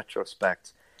things in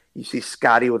retrospect. You see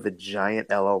Scotty with a giant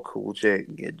LL Cool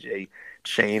J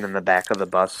chain in the back of the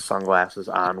bus, sunglasses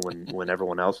on when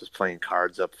everyone else is playing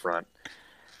cards up front.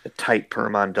 The tight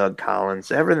perm on Doug Collins.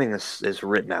 Everything is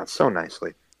written out so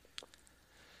nicely.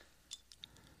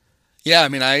 Yeah, I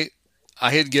mean, I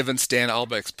had given Stan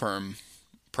Albeck's perm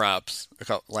props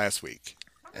last week,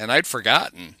 and I'd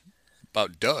forgotten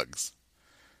about Doug's.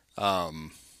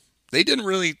 They didn't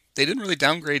really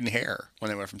downgrade in hair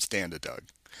when they went from Stan to Doug.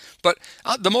 But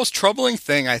the most troubling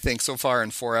thing I think so far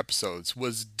in 4 episodes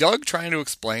was Doug trying to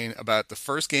explain about the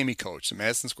first game he coached at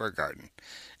Madison Square Garden,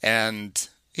 and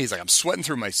he's like, "I'm sweating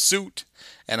through my suit,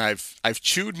 and I've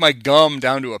chewed my gum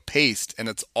down to a paste, and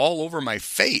it's all over my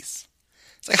face."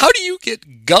 It's like, how do you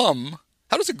get gum?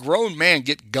 How does a grown man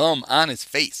get gum on his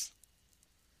face?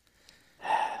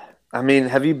 I mean,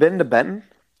 have you been to Benton,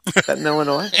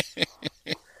 Illinois?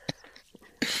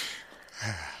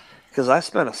 Because I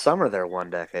spent a summer there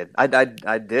one decade. I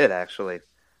did actually,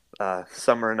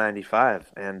 summer of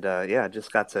 '95, and yeah,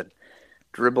 just got to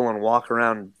dribble and walk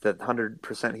around the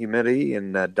 100% humidity.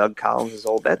 And Doug Collins is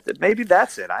old. Maybe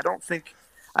that's it. I don't think.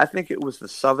 I think it was the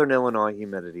Southern Illinois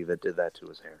humidity that did that to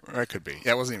his hair. That could be.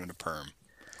 That wasn't even a perm.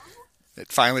 It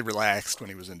finally relaxed when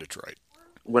he was in Detroit.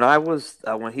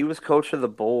 When he was coach of the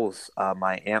Bulls,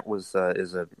 my aunt is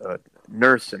a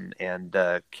nurse and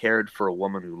cared for a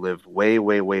woman who lived way,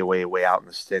 way, way, way, way out in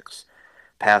the sticks,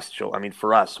 past Joliet. I mean,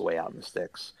 for us, way out in the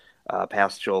sticks,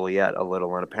 past Joliet a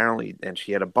little, and apparently, and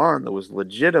she had a barn that was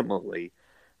legitimately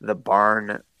the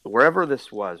barn wherever he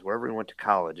went to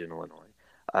college in Illinois.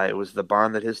 It was the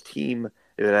barn that his team.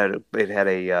 It had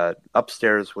a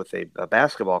upstairs with a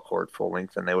basketball court full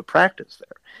length, and they would practice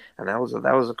there. And that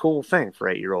was a cool thing for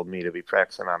 8-year-old me to be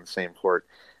practicing on the same court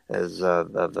as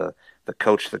the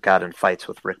coach that got in fights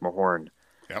with Rick Mahorn.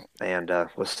 Yep. And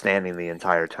was standing the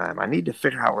entire time. I need to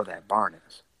figure out where that barn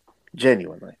is,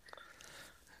 genuinely.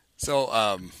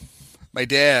 So, my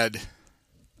dad,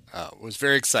 was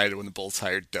very excited when the Bulls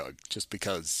hired Doug, just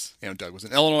because Doug was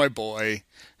an Illinois boy,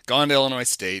 gone to Illinois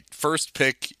State, first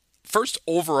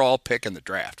overall pick in the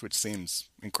draft, which seems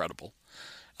incredible.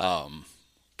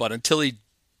 But until he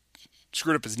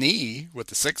screwed up his knee with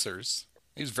the Sixers,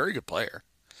 he was a very good player.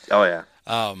 Oh yeah.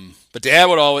 But Dad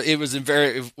would always it was in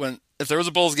very when if there was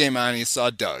a Bulls game on, and he saw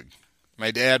Doug.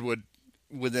 My dad would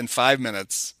within 5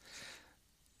 minutes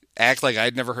act like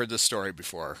I'd never heard this story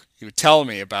before. He would tell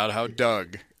me about how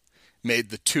Doug made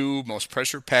the two most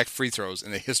pressure-packed free throws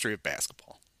in the history of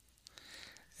basketball.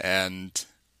 And,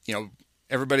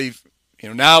 everybody,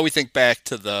 now we think back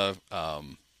to the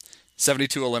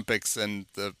 72 Olympics and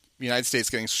the United States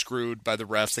getting screwed by the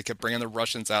refs. They kept bringing the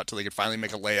Russians out till they could finally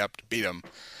make a layup to beat them.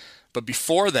 But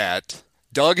before that,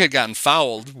 Doug had gotten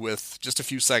fouled with just a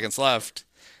few seconds left,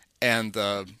 and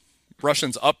the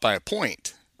Russians up by a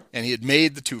point, and he had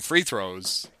made the two free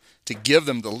throws to give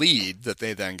them the lead that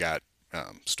they then got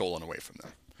stolen away from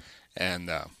them. And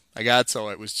so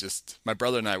it was just my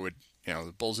brother and I would,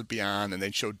 the Bulls would be on, and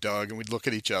they'd show Doug, and we'd look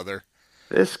at each other.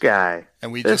 This guy.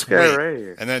 And we this just guy wait. right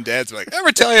here. And then Dad's like,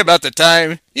 ever tell you about the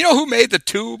time? You know who made the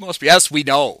two most? Yes, we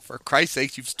know. For Christ's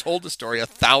sake, you've told the story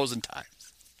 1,000 times.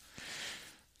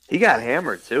 He got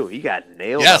hammered too. He got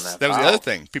nailed. Yes, on that that was foul. the other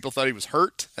thing. People thought he was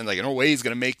hurt, and like, no way he's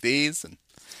going to make these. And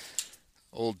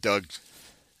old Doug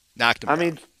knocked him I down.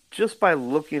 mean, just by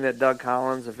looking at Doug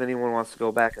Collins, if anyone wants to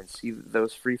go back and see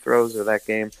those free throws or that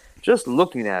game, just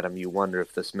looking at him, you wonder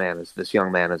if this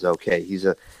young man is okay. He's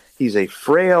a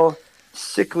frail,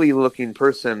 sickly-looking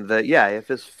person that, yeah, if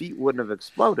his feet wouldn't have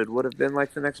exploded, would have been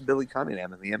like the next Billy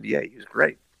Cunningham in the NBA. He was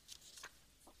great.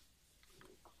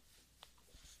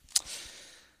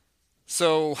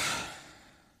 So,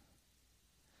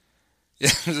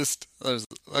 yeah, I was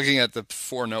looking at the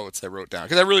 4 notes I wrote down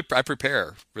because I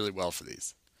prepare really well for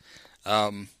these.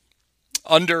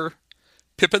 Under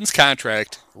Pippen's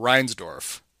contract,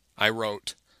 Reinsdorf, I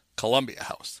wrote Columbia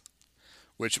House,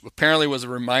 which apparently was a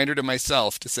reminder to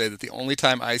myself to say that the only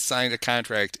time I signed a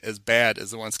contract as bad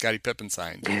as the one Scottie Pippen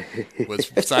signed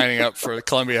was signing up for the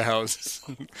Columbia House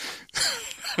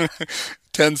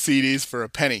 10 CDs for a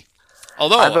penny.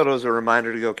 Although I thought it was a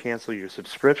reminder to go cancel your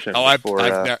subscription.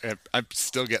 I'm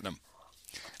still getting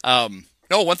them.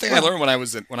 No, one thing I learned when I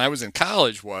was in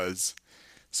college was,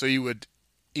 so you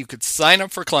could sign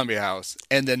up for Columbia House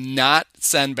and then never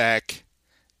send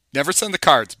the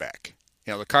cards back.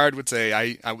 The card would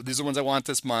say, these are the ones I want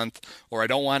this month, or I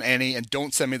don't want any, and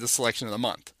don't send me the selection of the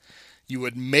month. You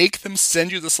would make them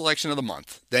send you the selection of the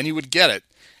month. Then you would get it,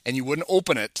 and you wouldn't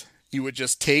open it. You would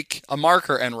just take a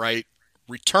marker and write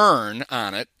return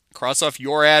on it, cross off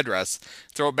your address,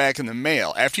 throw it back in the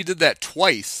mail. After you did that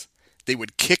twice, they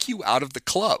would kick you out of the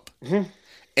club,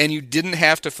 and you didn't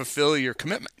have to fulfill your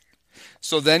commitment.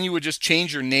 So then you would just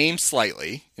change your name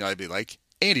slightly. I'd be like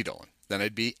Andy Dolan. Then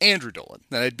I'd be Andrew Dolan.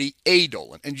 Then I'd be A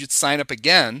Dolan. And you'd sign up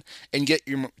again and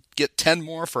get 10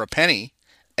 more for a penny,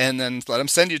 and then let them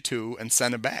send you 2 and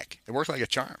send them back. It worked like a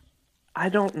charm. I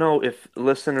don't know if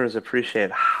listeners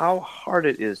appreciate how hard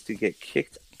it is to get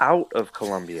kicked out of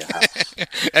Columbia House.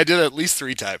 I did it at least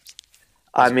 3 times.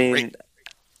 I mean, great.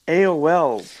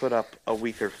 AOL put up a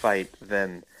weaker fight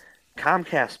than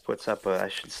Comcast puts up I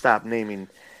should stop naming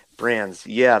brands.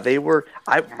 Yeah, they were.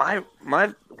 Everyone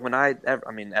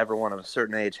of a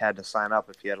certain age had to sign up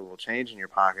if you had a little change in your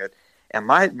pocket. And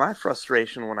my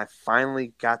frustration when I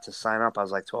finally got to sign up, I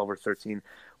was like 12 or 13,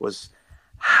 was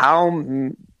how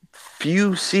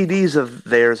few CDs of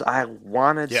theirs I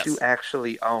wanted to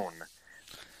actually own,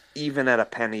 even at a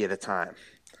penny at a time.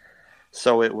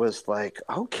 So it was like,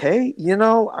 okay,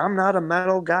 I'm not a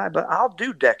metal guy, but I'll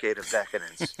do Decade of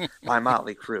Decadence by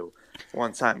Motley Crue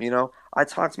one time. I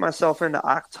talked myself into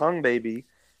Achtung Baby,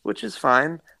 which is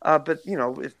fine. But,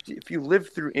 if you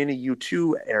live through any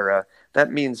U2 era,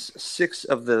 that means 6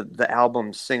 of the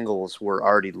album singles were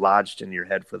already lodged in your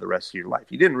head for the rest of your life.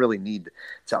 You didn't really need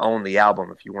to own the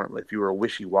album if you were a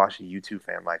wishy-washy U2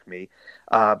 fan like me.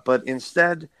 But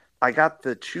instead, I got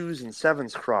the 2s and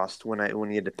 7s crossed when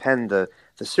you had to pen the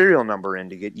serial number in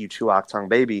to get U2 Achtung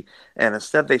Baby. And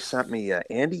instead they sent me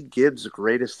Andy Gibbs'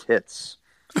 Greatest Hits.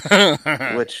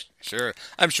 Which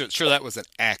I'm sure that was an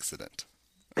accident.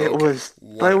 It was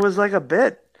like a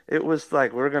bit. It was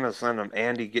like, we're gonna send them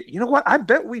Andy Gibbs. You know what? I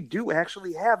bet we do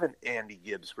actually have an Andy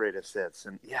Gibbs Greatest Hits,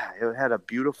 and yeah, it had a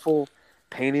beautiful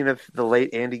painting of the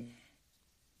late Andy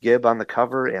Gibb on the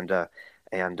cover, and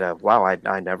wow,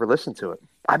 I never listened to it.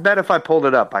 I bet if I pulled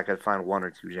it up, I could find 1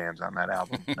 or 2 jams on that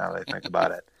album. Now that I think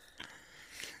about it.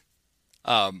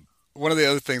 One of the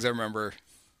other things I remember,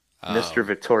 Mr.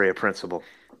 Victoria Principle.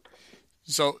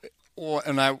 So,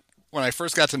 when I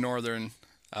first got to Northern,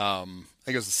 I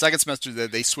think it was the second semester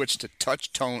that they switched to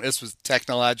touch tone. This was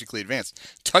technologically advanced.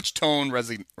 Touch tone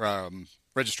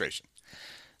registration.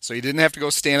 So you didn't have to go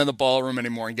stand in the ballroom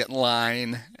anymore and get in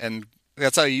line. And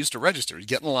that's how you used to register. You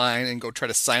get in line and go try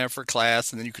to sign up for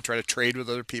class, and then you could try to trade with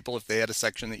other people if they had a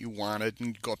section that you wanted,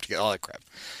 and go up to get all that crap.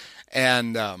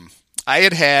 And I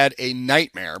had a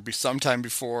nightmare sometime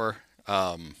before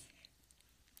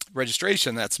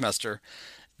registration that semester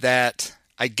that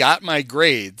I got my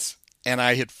grades and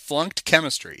I had flunked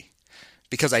chemistry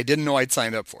because I didn't know I'd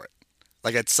signed up for it.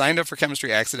 Like I'd signed up for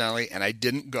chemistry accidentally and I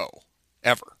didn't go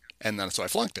ever. And then so I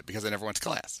flunked it because I never went to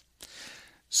class.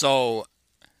 So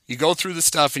you go through the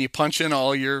stuff and you punch in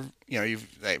all your,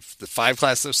 the 5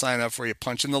 classes I've signed up for, you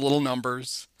punch in the little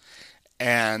numbers.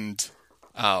 And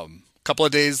a couple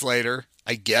of days later,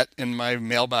 I get in my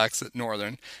mailbox at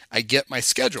Northern, I get my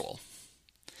schedule.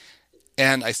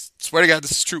 And I swear to God,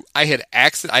 this is true. I had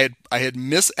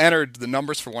misentered the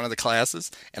numbers for one of the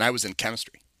classes, and I was in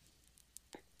chemistry.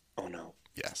 Oh no.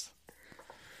 Yes.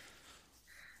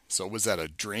 So was that a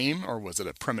dream or was it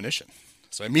a premonition?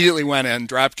 So I immediately went in,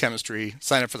 dropped chemistry,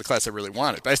 signed up for the class I really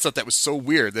wanted. But I just thought that was so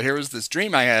weird that here was this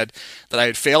dream I had that I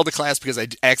had failed a class because I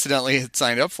accidentally had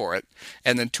signed up for it.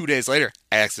 And then 2 days later,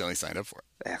 I accidentally signed up for it.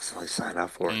 Accidentally signed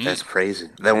up for it. That's crazy.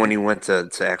 Then when you went to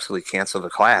actually cancel the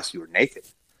class, you were naked.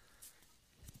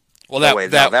 Well, that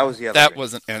was the other. That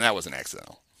wasn't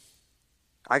accidental.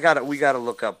 We gotta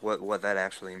look up what that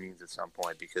actually means at some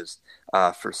point, because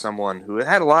for someone who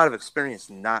had a lot of experience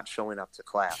not showing up to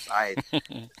class, I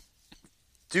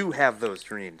do have those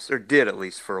dreams, or did at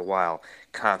least for a while,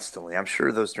 constantly. I'm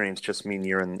sure those dreams just mean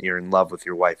you're in love with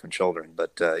your wife and children,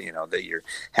 but that you're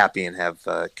happy and have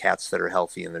cats that are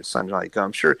healthy and there's sunlight.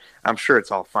 I'm sure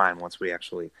it's all fine once we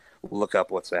actually look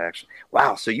up what's actually.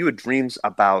 Wow, so you had dreams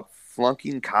about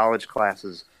flunking college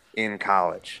classes in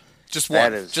college? Just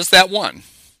one, just that one.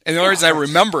 And the only reason I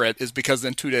remember it is because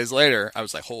then 2 days later I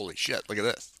was like, "Holy shit! Look at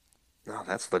this." No,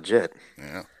 that's legit.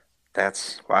 Yeah.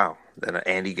 That's wow. Then an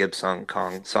Andy Gibb song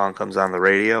comes on the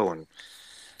radio and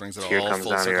brings it tear all comes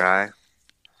full down circle. your eye.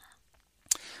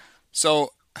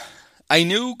 So I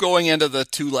knew going into the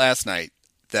 2 last night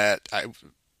that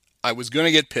I was going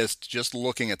to get pissed just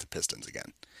looking at the Pistons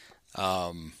again.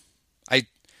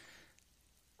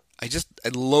 I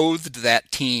loathed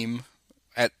that team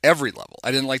at every level.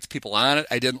 I didn't like the people on it.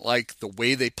 I didn't like the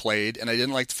way they played, and I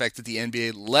didn't like the fact that the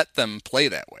NBA let them play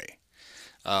that way.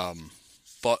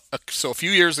 So a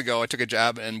few years ago, I took a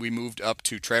job and we moved up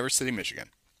to Traverse City, Michigan.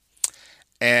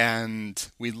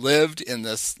 And we lived in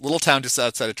this little town just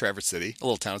outside of Traverse City, a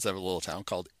little town outside of a little town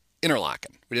called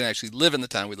Interlaken. We didn't actually live in the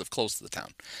town, we lived close to the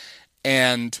town.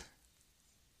 And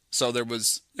so there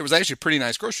was actually a pretty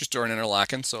nice grocery store in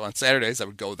Interlaken, so on Saturdays I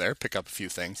would go there, pick up a few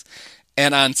things.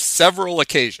 And on several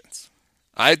occasions,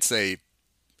 I'd say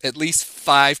at least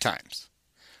 5 times,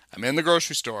 I'm in the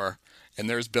grocery store and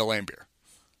there's Bill Laimbeer.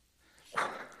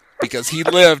 Because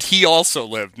he also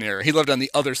lived on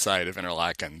the other side of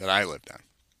Interlaken that I lived on.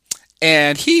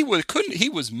 And he was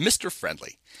Mr.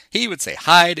 Friendly. He would say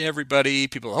hi to everybody.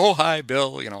 People, oh, hi,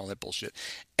 Bill, all that bullshit.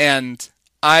 And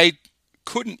I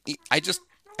couldn't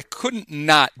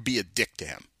not be a dick to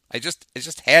him. I just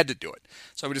had to do it.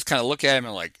 So I would just kind of look at him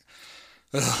and like,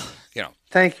 ugh,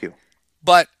 Thank you.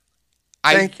 But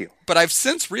Thank you. But I've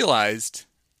since realized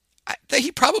that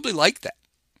he probably liked that.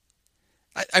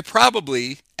 I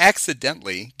probably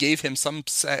accidentally gave him some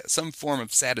form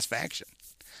of satisfaction,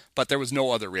 but there was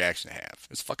no other reaction to have.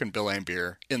 It's fucking Bill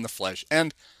Laimbeer in the flesh,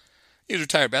 and he was a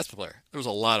retired basketball player. There was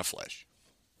a lot of flesh.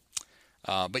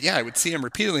 But yeah, I would see him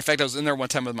repeatedly. In fact, I was in there one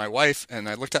time with my wife, and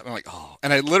I looked up and I'm like, oh,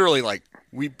 and I literally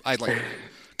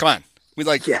come on,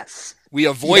 yes. We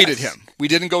avoided him. We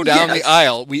didn't go down the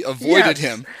aisle. We avoided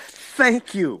him.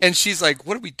 Thank you. And she's like,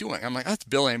 "What are we doing?" I'm like, "That's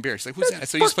Bill Laimbeer." She's like, "Who's that?"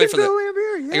 So he used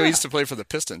to play for the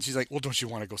Pistons. She's like, "Well, don't you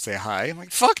want to go say hi?" I'm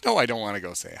like, "Fuck no, I don't want to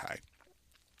go say hi."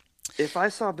 If I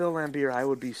saw Bill Laimbeer, I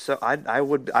would be so. I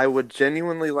would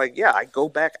genuinely I'd go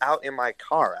back out in my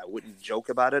car. I wouldn't joke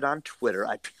about it on Twitter.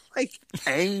 I'd be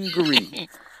angry.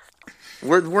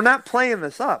 We're not playing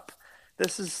this up.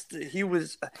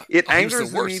 It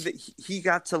angers me that he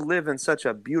got to live in such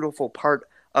a beautiful part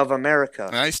of America.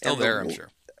 And he's still there, I'm sure.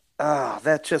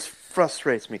 That just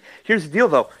frustrates me. Here's the deal,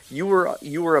 though. You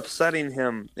were upsetting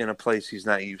him in a place he's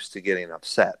not used to getting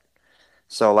upset.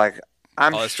 So,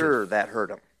 I'm sure that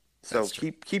hurt him. So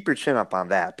keep your chin up on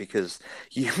that, because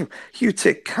you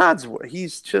take God's word.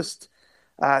 He's just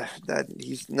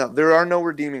there are no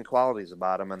redeeming qualities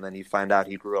about him. And then you find out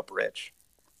he grew up rich.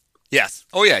 Yes.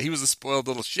 Oh yeah, he was a spoiled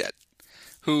little shit.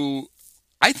 Who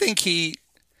I don't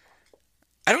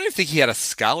even think he had a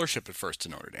scholarship at first to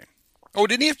Notre Dame. Oh,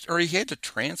 didn't he have, or he had to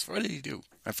transfer? What did he do?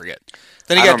 I forget.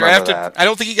 Then he I got don't remember drafted. that. I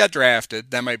don't think he got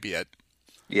drafted. That might be it.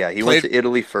 Yeah, he went Played, to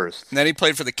Italy first. and then he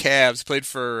played for the Cavs. Played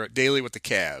for Daly with the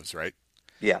Cavs, right?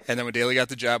 Yeah. And then when Daly got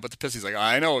the job with the Pistons, he's like,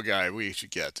 I know a guy we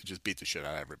should get to just beat the shit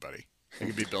out of everybody. He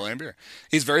could beat Bill Laimbeer.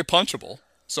 He's very punchable.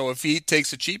 So if he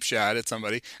takes a cheap shot at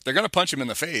somebody, they're going to punch him in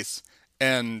the face.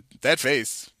 And that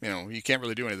face, you can't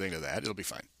really do anything to that. It'll be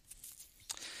fine.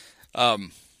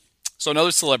 So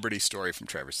another celebrity story from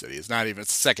Traverse City is not even,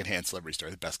 it's a secondhand celebrity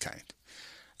story, the best kind.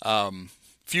 A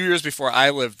few years before I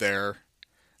lived there,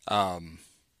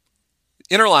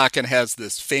 Interlaken has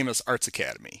this famous arts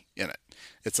academy in it.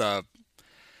 It's a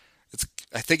It's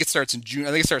I think it starts in June. I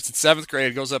think it starts in seventh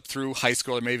grade. It goes up through high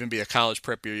school. There may even be a college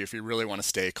prep year if you really want to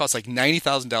stay. It costs like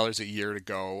 $90,000 a year to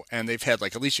go, and they've had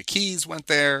like Alicia Keys went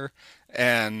there,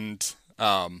 and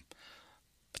Tom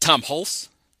Hulse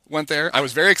went there. I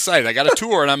was very excited. I got a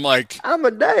tour, and I'm like, I'm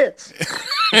a dance.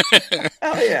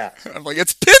 Hell yeah. I'm like,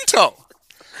 it's Pinto.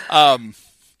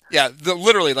 Yeah,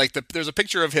 literally, like there's a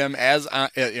picture of him as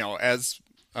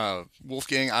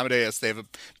Wolfgang Amadeus. They have a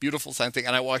beautiful sign thing,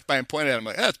 and I walked by and pointed at him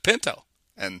like, "Oh, it's Pinto."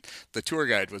 And the tour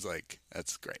guide was like,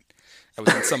 "That's great." I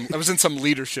was in some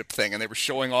leadership thing, and they were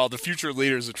showing all the future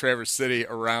leaders of Traverse City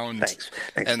around, Thanks.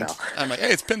 Thanks, and pal. I'm like,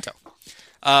 "Hey, it's Pinto."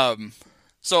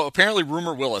 So apparently,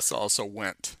 Rumor Willis also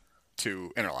went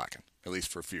to Interlaken, at least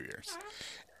for a few years,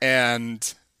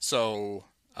 and so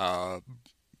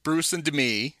Bruce and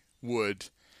Demi would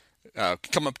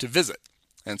come up to visit.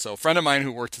 And so a friend of mine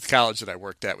who worked at the college that I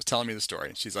worked at was telling me the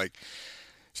story. She's like,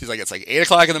 it's like 8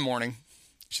 o'clock in the morning.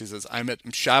 She says, I'm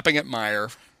shopping at Meyer,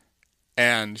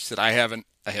 and she said, I haven't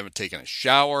taken a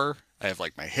shower. I have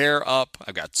like my hair up.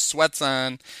 I've got sweats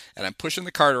on, and I'm pushing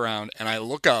the cart around. And I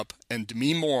look up, and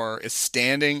Demi Moore is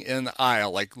standing in the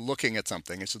aisle, like looking at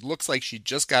something. It looks like she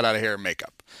just got out of hair and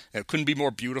makeup. And it couldn't be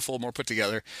more beautiful, more put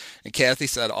together. And Kathy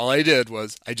said, all I did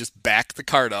was I just backed the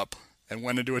cart up and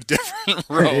went into a different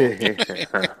row.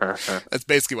 That's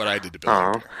basically what I did to Bill Oh,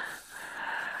 Laimbeer.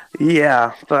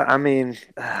 yeah, but I mean,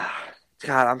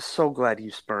 God, I'm so glad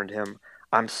you spurned him.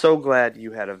 I'm so glad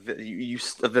you had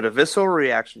that a visceral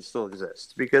reaction still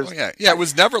exists Oh because yeah, yeah. It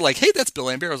was never like, hey, that's Bill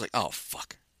Laimbeer. I was like, oh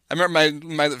fuck. I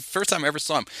remember the first time I ever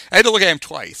saw him. I had to look at him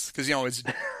twice because it's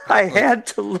I like had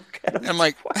to look at him I'm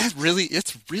like, twice.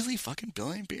 it's really fucking Bill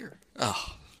Laimbeer.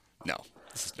 Oh no,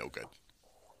 this is no good.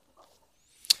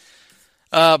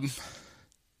 Um,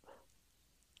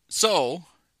 so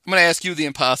I'm gonna ask you the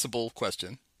impossible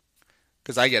question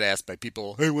because I get asked by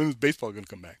people, hey, when is baseball gonna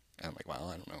come back? And I'm like, well,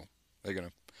 I don't know. They're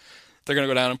gonna they're going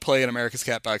to go down and play in America's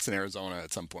Cat Box in Arizona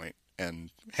at some point and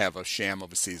have a sham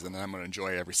of a season, and I'm going to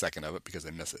enjoy every second of it because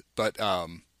I miss it. But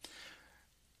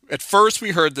at first,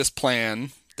 we heard this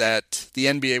plan that the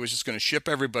NBA was just going to ship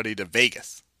everybody to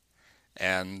Vegas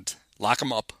and lock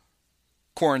them up,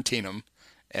 quarantine them,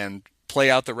 and play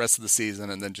out the rest of the season,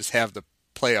 and then just have the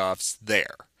playoffs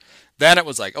there. Then it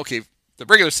was like, okay, the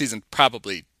regular season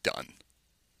probably done.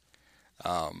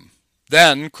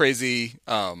 Then the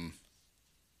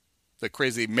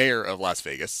crazy mayor of Las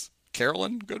Vegas,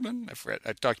 Carolyn Goodman. I forget.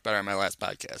 I talked about her on my last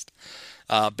podcast.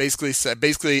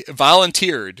 Basically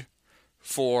volunteered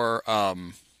for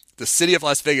the city of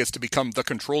Las Vegas to become the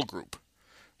control group.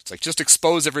 It's like just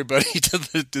expose everybody to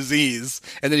the disease,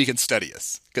 and then you can study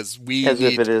us because we As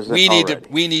if need it isn't already.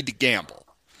 we need to gamble.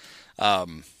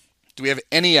 Do we have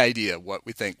any idea what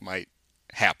we think might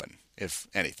happen, if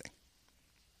anything?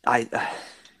 I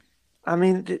I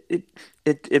mean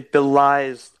it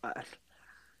belies.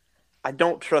 I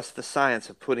don't trust the science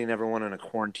of putting everyone in a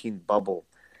quarantine bubble,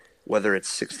 whether it's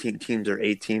 16 teams or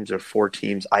 8 teams or 4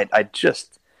 teams. I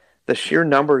just the sheer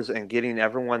numbers and getting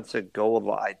everyone to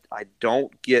go. I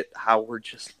don't get how we're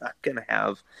just not going to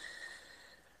have.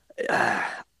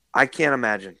 I can't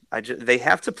imagine. They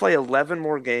have to play 11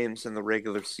 more games in the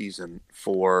regular season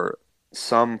for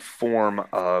some form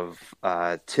of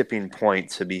tipping point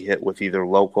to be hit with either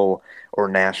local or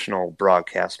national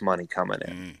broadcast money coming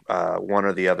in, Mm. one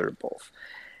or the other, both.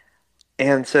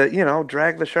 And to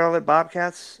drag the Charlotte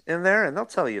Bobcats in there, and they'll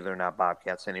tell you they're not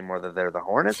Bobcats anymore; that they're the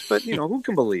Hornets. But who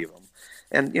can believe them?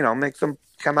 And make them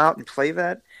come out and play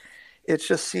that. It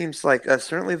just seems like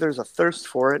certainly there's a thirst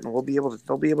for it, and they'll be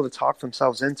able to talk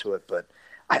themselves into it. But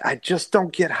I just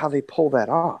don't get how they pull that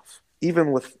off,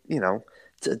 even with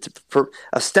for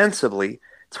ostensibly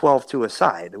 12-2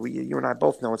 aside. You and I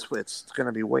both know it's going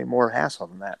to be way more hassle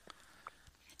than that.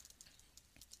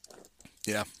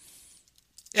 Yeah,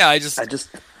 yeah. I just there's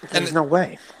And no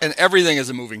way. and everything is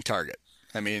a moving target.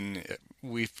 I mean,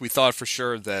 we thought for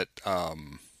sure that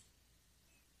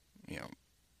you know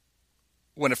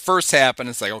when it first happened,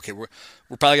 it's like okay, we're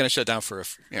probably going to shut down for a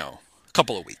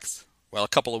couple of weeks. well, a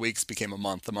couple of weeks became a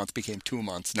month became 2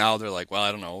 months. Now they're like, well,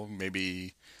 I don't know,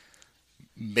 maybe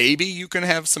you can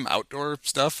have some outdoor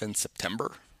stuff in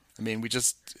September. I mean,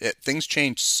 things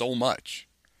change so much.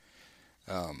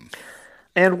 Um,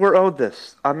 And we're owed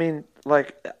this. I mean,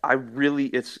 like,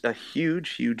 it's a huge,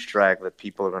 huge drag that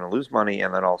people are going to lose money,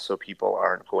 and then also people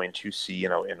aren't going to see,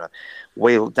 in a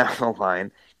way down the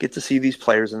line, get to see these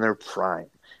players in their prime.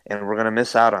 And we're going to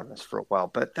miss out on this for a while.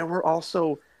 But there were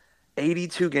also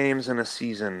 82 games in a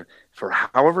season for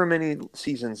however many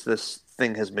seasons this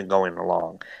thing has been going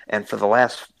along. And for the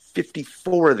last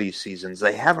 54 of these seasons,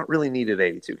 they haven't really needed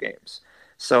 82 games.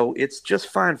 So it's just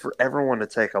fine for everyone to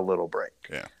take a little break.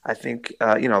 yeah. I think,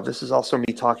 this is also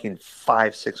me talking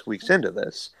 5, 6 weeks into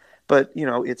this, but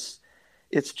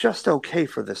it's just okay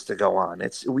for this to go on.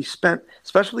 We spent,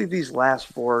 especially these last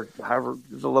four, however,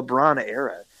 the LeBron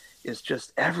era is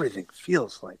just everything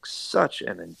feels like such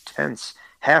an intense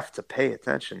have to pay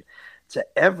attention to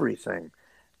everything.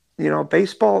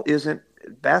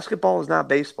 Basketball is not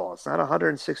baseball. It's not a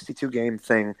 162 game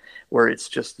thing where it's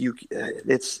just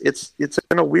it's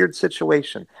in a weird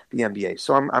situation, the NBA.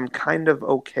 So I'm kind of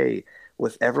okay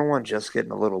with everyone just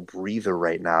getting a little breather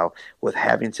right now with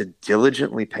having to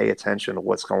diligently pay attention to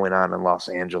what's going on in Los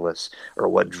Angeles or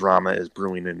what drama is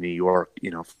brewing in New York,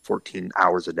 14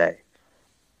 hours a day.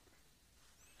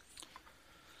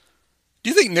 Do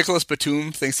you think Nicholas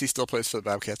Batum thinks he still plays for the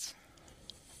Bobcats?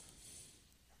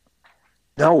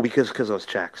 No, because those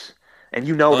checks. And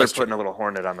Oh, they're that's true. putting a little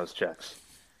hornet on those checks.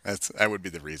 That would be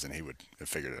the reason he would have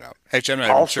figured it out. Actually, I'm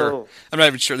not even sure. Also, I'm not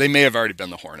even sure. They may have already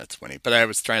been the Hornets winning, but I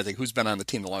was trying to think who's been on the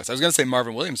team the longest. I was going to say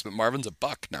Marvin Williams, but Marvin's a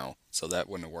Buck now, so that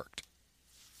wouldn't have worked.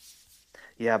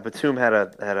 yeah, Batum had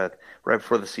a right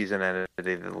before the season ended, he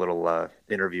did a little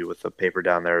interview with the paper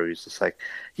down there. He was just like,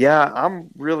 "Yeah, I'm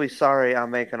really sorry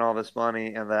I'm making all this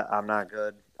money and that I'm not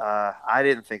good. I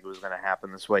didn't think it was going to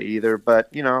happen this way either,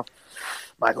 but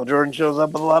Michael Jordan shows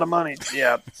up with a lot of money.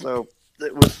 Yeah, so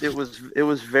it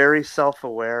was very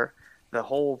self-aware. The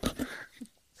whole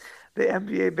the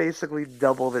NBA basically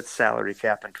doubled its salary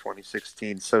cap in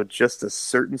 2016, so just a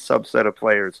certain subset of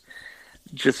players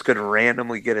just could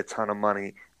randomly get a ton of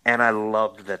money. And I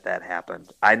loved that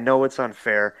happened. I know it's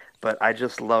unfair, but I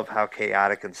just love how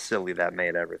chaotic and silly that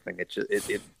made everything.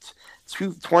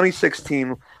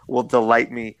 2016 will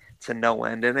delight me to no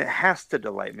end, and it has to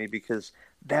delight me because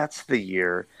that's the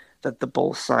year that the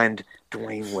Bulls signed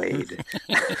Dwayne Wade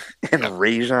and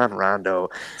Rajon Rondo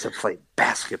to play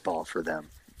basketball for them.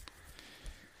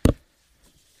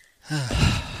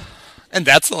 And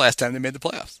that's the last time they made the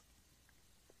playoffs.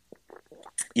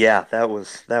 Yeah, that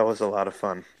was a lot of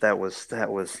fun. That was.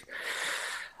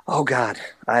 Oh God,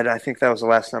 I think that was the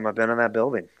last time I've been in that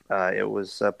building. It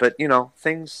was, but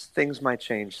things might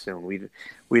change soon.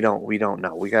 We don't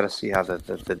know. We got to see how the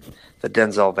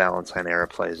Denzel Valentine era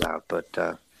plays out. But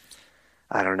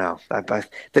I don't know.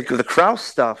 The Krause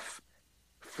stuff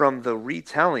from the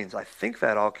retellings, I think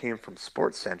that all came from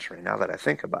Sports Century. Now that I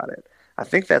think about it, I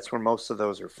think that's where most of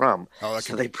those are from. Oh, that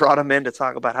So could they be. brought him in to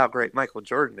talk about how great Michael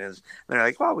Jordan is. And they're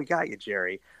like, "Well, we got you,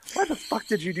 Jerry. Why the fuck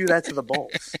did you do that to the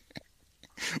Bulls?"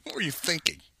 What were you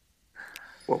thinking?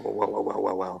 Whoa, whoa, whoa, whoa, whoa,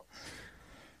 whoa, whoa.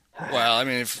 Well, I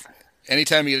mean, if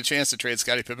anytime you get a chance to trade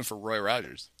Scottie Pippen for Roy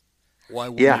Rogers, why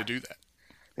wouldn't you Yeah, do that?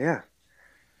 yeah.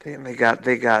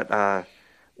 They got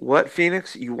what,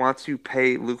 Phoenix? You want to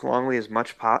pay Luke Longley as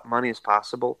much money as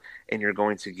possible, and you're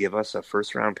going to give us a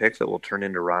first round pick that will turn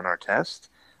into Ron Artest?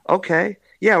 Okay,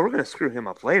 yeah, we're going to screw him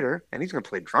up later, and he's going to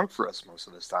play drunk for us most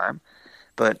of this time.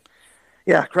 But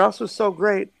yeah, Krause was so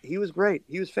great. He was great.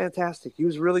 He was fantastic. He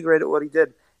was really great at what he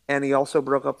did, and he also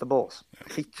broke up the Bulls.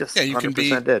 He just Yeah, you can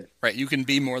be 100% did. right. You can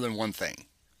be more than one thing,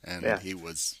 and Yeah. he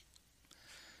was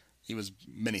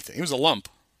many things. He was a lump,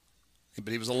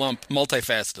 but he was a lump,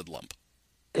 multifaceted lump.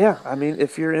 Yeah, I mean,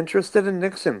 if you're interested in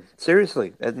Nixon,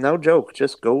 seriously, no joke,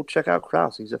 just go check out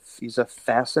Krause. He's a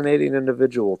fascinating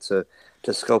individual to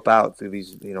scope out through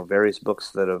these various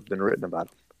books that have been written about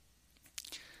him.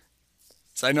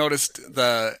 So I noticed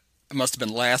it must have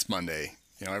been last Monday.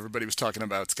 Everybody was talking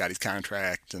about Scotty's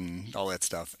contract and all that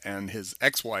stuff, and his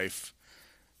ex-wife,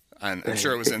 on I'm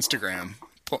sure it was Instagram,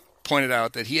 pointed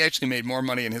out that he actually made more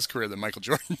money in his career than Michael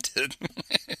Jordan did.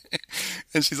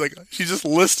 And she's like, she just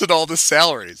listed all the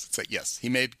salaries. It's like, yes, he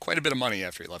made quite a bit of money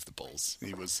after he left the Bulls.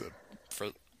 He was, for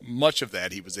much of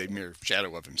that, he was a mere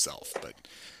shadow of himself. But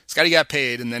Scotty got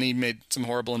paid, and then he made some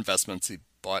horrible investments. He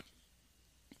bought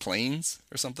planes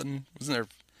or something. Wasn't there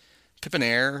Pippin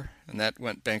Air, and that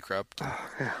went bankrupt?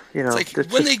 And Yeah, it's like it's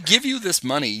when they just give you this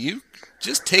money, you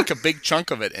just take a big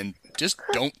chunk of it and Just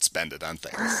don't spend it on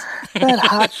things. That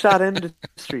hotshot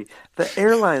industry, the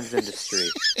airlines industry,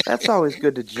 that's always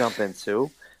good to jump into.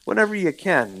 Whenever you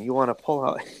can, you want to pull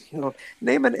out,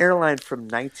 name an airline from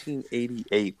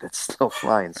 1988 that's still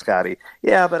flying, Scotty.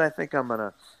 Yeah, but I think I'm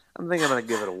gonna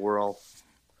give it a whirl.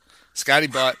 Scotty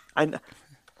bought. I,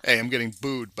 Hey, I'm getting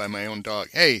booed by my own dog.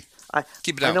 Hey, I,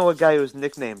 keep it I down. know a guy who's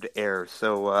nicknamed Air,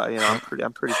 so I'm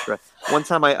pretty sure. One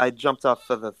time I jumped off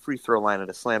of the free throw line at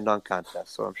a slam dunk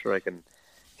contest, so I'm sure I can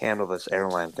handle this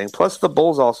airline thing. Plus, the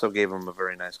Bulls also gave him a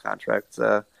very nice contract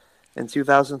in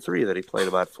 2003 that he played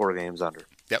about 4 games under.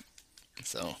 Yep.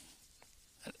 So,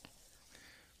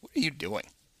 what are you doing?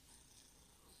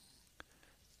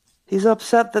 He's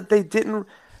upset that they didn't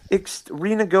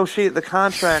renegotiate the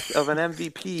contract of an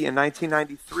MVP in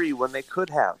 1993 when they could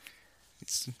have.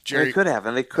 They could have,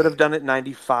 and they could have done it in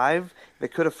 '95. They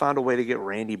could have found a way to get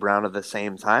Randy Brown at the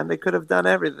same time. They could have done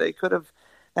everything. They could have.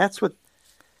 That's what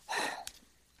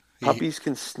puppies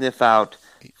can sniff out.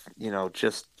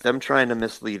 Just them trying to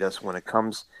mislead us when it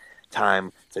comes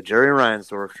time to Jerry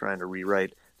Reinsdorf trying to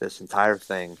rewrite this entire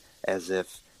thing as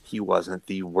if he wasn't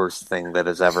the worst thing that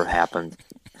has ever happened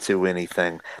to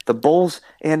anything. The Bulls,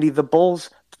 Andy,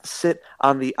 sit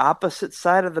on the opposite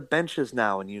side of the benches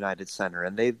now in United Center,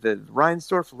 and the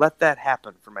Reinsdorf let that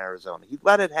happen from Arizona. He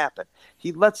let it happen.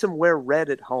 He lets him wear red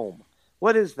at home.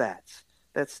 What is that?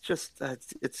 That's just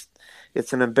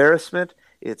it's an embarrassment.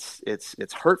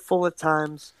 It's hurtful at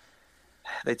times.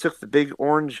 They took the big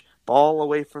orange ball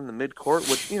away from the midcourt,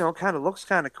 which kind of looks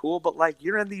kind of cool, but like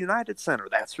you're in the United Center,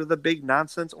 that's where the big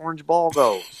nonsense orange ball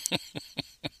goes.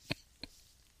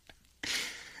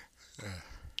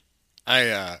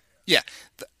 I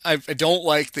don't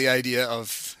like the idea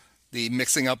of the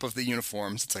mixing up of the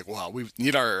uniforms. It's like, wow, we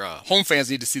need our home fans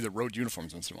need to see the road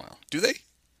uniforms once in a while. Do they?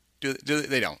 Do they?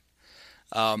 They don't.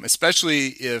 Especially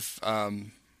if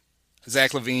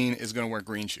Zach LaVine is going to wear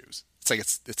green shoes. It's like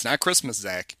it's not Christmas,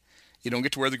 Zach. You don't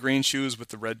get to wear the green shoes with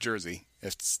the red jersey.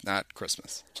 It's not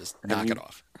Christmas. Just knock it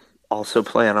off. Also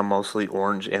play on a mostly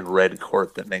orange and red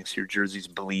court that makes your jerseys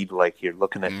bleed like you're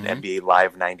looking at NBA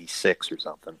Live 96 or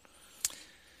something.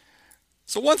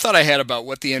 So one thought I had about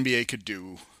what the NBA could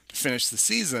do to finish the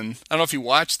season, I don't know if you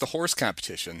watched the horse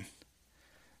competition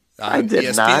on I did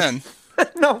ESPN.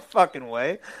 Not. No fucking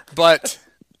way. But,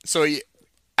 so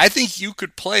I think you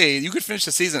could finish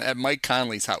the season at Mike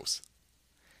Conley's house.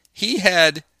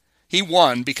 He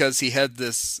won because he had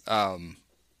this,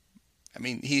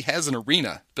 he has an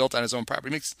arena built on his own property.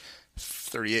 He makes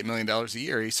 $38 million a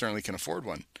year. He certainly can afford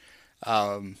one.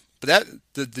 But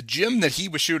the gym that he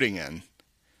was shooting in,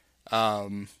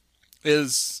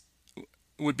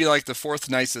 would be like the fourth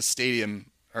nicest stadium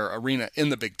or arena in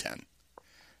the Big Ten.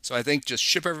 So I think just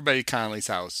ship everybody to Conley's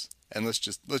house and let's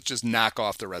just knock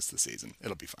off the rest of the season.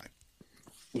 It'll be fine.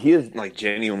 He is like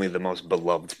genuinely the most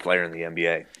beloved player in the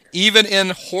NBA. Even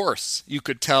in horse, you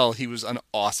could tell he was an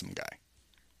awesome guy.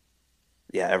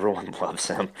 Yeah, everyone loves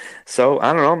him. So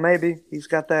I don't know, maybe he's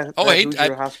got that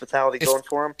Hoosier hospitality going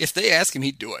for him. If they ask him,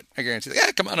 he'd do it. I guarantee.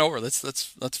 Yeah, come on over. Let's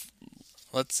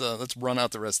run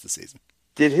out the rest of the season.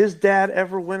 Did his dad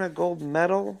ever win a gold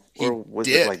medal, or was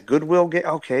it like Goodwill?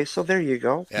 Okay, so there you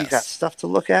go. Yes. You got stuff to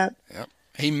look at. Yep.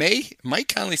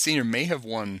 Mike Conley Sr. may have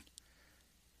won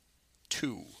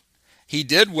 2. He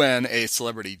did win a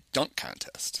celebrity dunk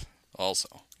contest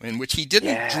also, in which he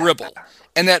didn't dribble,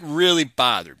 and that really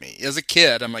bothered me as a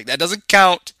kid. I'm like, that doesn't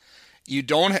count. You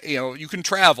don't, you can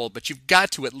travel, but you've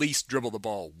got to at least dribble the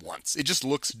ball once. It just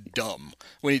looks dumb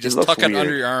when you just tuck it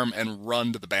under your arm and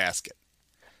run to the basket.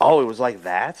 Oh, it was like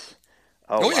that?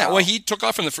 Oh yeah. Wow. Well, he took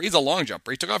off from he's a long jumper.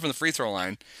 He took off from the free throw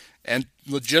line and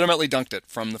legitimately dunked it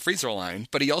from the free throw line,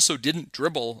 but he also didn't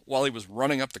dribble while he was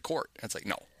running up the court. And it's like,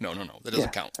 no. That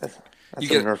doesn't count. That's you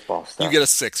get Nerf ball stuff. You get a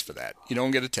 6 for that. You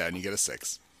don't get a 10, you get a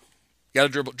 6. You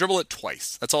got to dribble it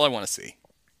twice. That's all I want to see.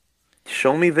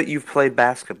 Show me that you've played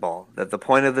basketball, that the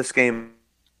point of this game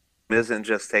isn't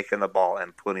just taking the ball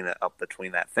and putting it up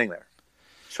between that thing there.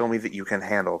 Show me that you can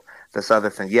handle this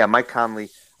other thing. Yeah, Mike Conley,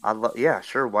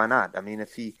 sure, why not? I mean,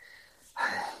 if he,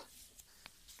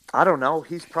 I don't know,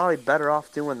 he's probably better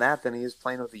off doing that than he is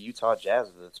playing with the Utah Jazz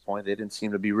at this point. They didn't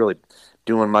seem to be really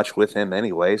doing much with him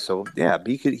anyway. So, yeah,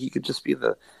 he could just be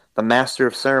the master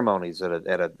of ceremonies at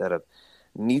a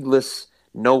needless,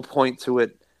 no point to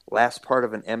it last part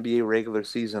of an NBA regular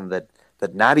season that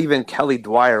not even Kelly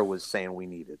Dwyer was saying we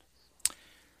needed.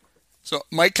 So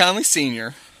Mike Conley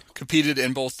Sr. competed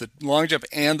in both the long jump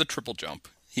and the triple jump.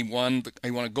 He won a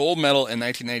gold medal in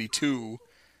 1992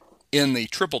 in the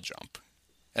triple jump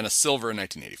and a silver in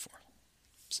 1984.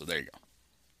 So there you go.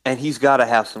 And he's got to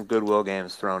have some Goodwill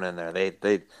games thrown in there.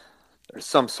 They There's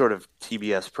some sort of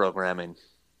TBS programming,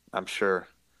 I'm sure.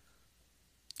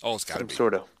 Oh, it's got to Some be.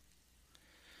 sort of.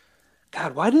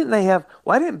 God, why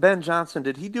didn't Ben Johnson,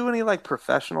 did he do any like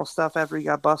professional stuff after he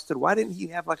got busted? Why didn't he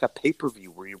have like a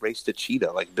pay-per-view where he raced a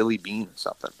cheetah like Billy Bean or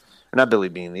something? Or not Billy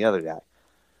Bean, the other guy,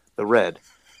 the red.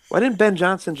 Why didn't Ben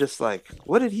Johnson just like,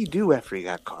 what did he do after he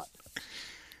got caught?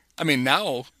 I mean,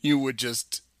 now you would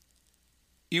just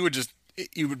you would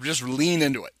just lean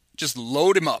into it. Just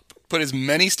load him up, put as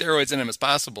many steroids in him as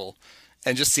possible,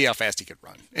 and just see how fast he could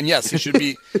run. And yes, he should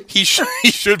be he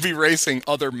should be racing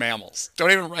other mammals.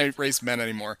 Don't even race men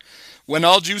anymore. When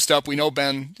all juiced up, we know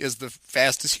Ben is the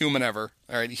fastest human ever.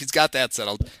 All right, he's got that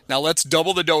settled. Now let's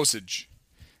double the dosage,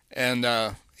 and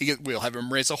we'll have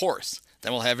him race a horse.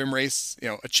 Then we'll have him race,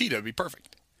 a cheetah. It'd be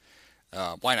perfect.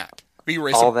 Why not?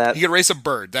 All that. He could race a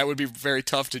bird. That would be very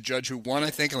tough to judge who won, I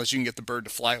think, unless you can get the bird to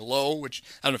fly low, which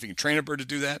I don't know if you can train a bird to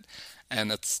do that.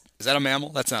 And is that a mammal?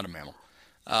 That's not a mammal.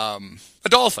 A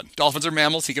dolphin. Dolphins are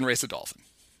mammals. He can race a dolphin,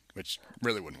 which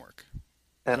really wouldn't work.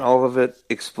 And all of it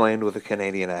explained with a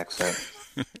Canadian accent.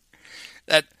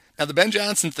 Now the Ben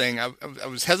Johnson thing, I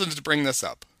was hesitant to bring this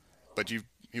up, but you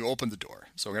opened the door,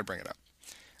 so we're gonna bring it up.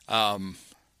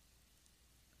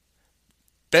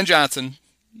 Ben Johnson,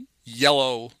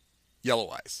 yellow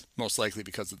eyes, most likely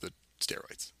because of the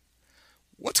steroids.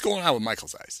 What's going on with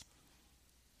Michael's eyes?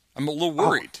 I'm a little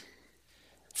worried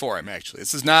for him, actually.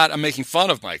 This is not, I'm making fun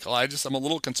of Michael. I'm a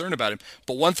little concerned about him.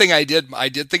 But one thing I did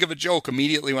think of a joke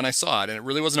immediately when I saw it, and it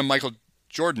really wasn't a Michael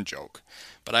Jordan joke,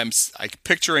 but I'm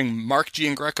picturing Mark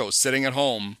Giangreco sitting at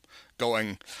home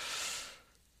going,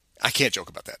 I can't joke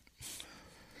about that.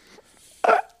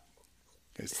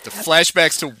 It's the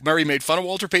flashbacks to Murray made fun of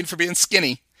Walter Payton for being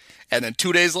skinny. And then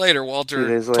 2 days later,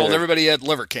 Walter told everybody he had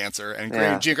liver cancer, and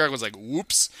Giancarlo was like,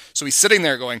 "Whoops!" So he's sitting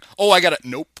there going, "Oh, I got it.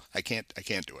 Nope, I can't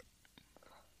do it.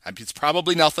 It's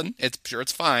probably nothing.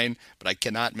 It's fine, but I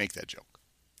cannot make that joke."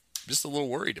 I'm just a little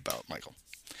worried about Michael.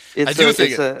 It's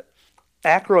a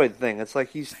Aykroyd thing. It's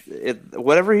like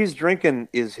whatever he's drinking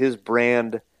is his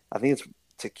brand. I think it's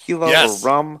tequila or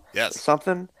rum, or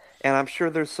something. And I'm sure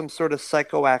there's some sort of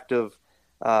psychoactive,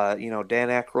 Dan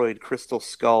Aykroyd Crystal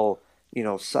Skull.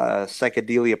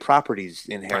 Psychedelia properties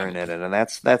inherent in it, and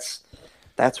that's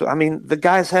what I mean. The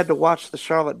guys had to watch the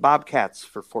Charlotte Bobcats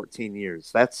for 14 years.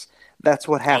 That's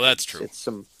what happened. Oh, that's true. It's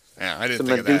some I didn't some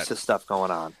think Medusa of that. stuff going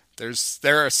on.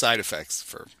 There are side effects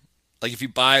for, like, if you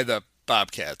buy the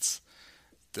Bobcats,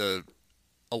 a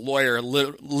lawyer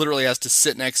literally has to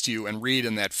sit next to you and read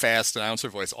in that fast announcer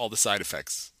voice all the side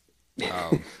effects.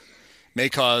 May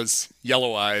cause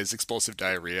yellow eyes, explosive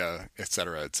diarrhea,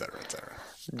 etc., etc., etc.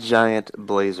 Giant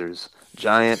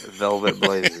velvet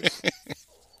blazers.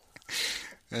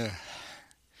 All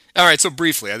right, so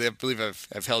briefly, I believe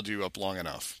I've held you up long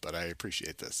enough, but I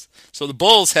appreciate this. So the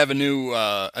Bulls have a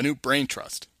new brain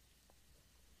trust,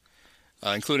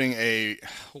 including I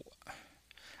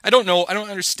don't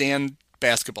understand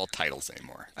basketball titles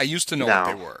anymore. I used to know what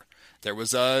they were. There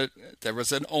was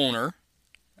an owner,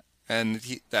 and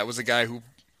that was a guy who,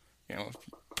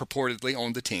 purportedly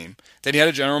owned the team. Then he had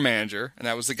a general manager, and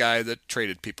that was the guy that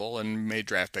traded people and made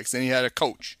draft picks. Then he had a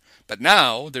coach. But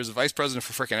now there's a vice president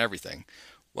for frickin' everything.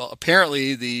 Well,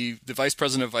 apparently the vice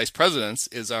president of vice presidents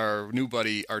is our new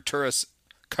buddy Arturas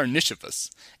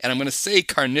Karnisovas. And I'm going to say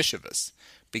Karnisovas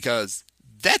because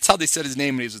that's how they said his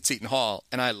name when he was at Seton Hall,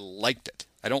 and I liked it.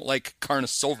 I don't like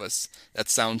Karnisovas. That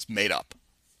sounds made up.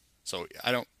 So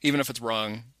even if it's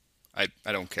wrong, I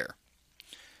don't care.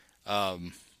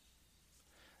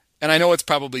 And I know it's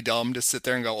probably dumb to sit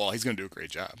there and go, well, he's going to do a great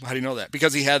job. How do you know that?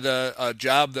 Because he had a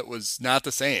job that was not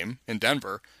the same in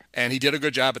Denver, and he did a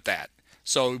good job at that.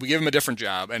 So we give him a different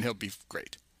job, and he'll be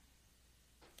great.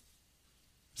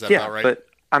 Is that about right? But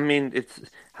I mean,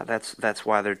 that's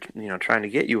why they're trying to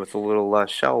get you with a little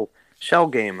shell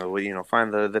game.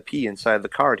 Find the P inside the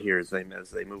card here as they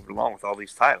move along with all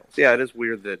these titles. Yeah, it is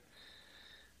weird that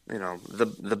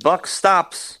the buck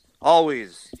stops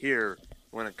always here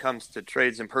when it comes to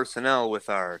trades and personnel with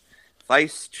our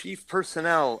vice chief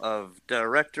personnel of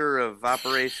director of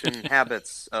operation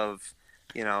habits of,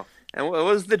 and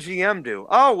what does the GM do?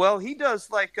 Oh, well, he does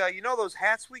those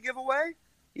hats we give away?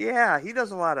 Yeah, he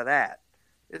does a lot of that.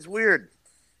 It's weird.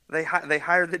 They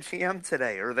hired the GM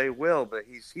today, or they will, but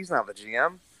he's not the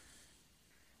GM.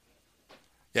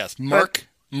 Yes, Mark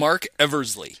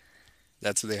Eversley.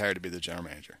 That's who they hired to be the general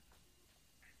manager.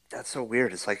 That's so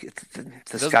weird. It's like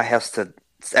this guy has to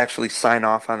actually sign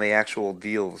off on the actual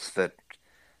deals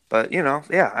but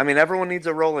yeah. I mean, everyone needs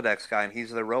a Rolodex guy, and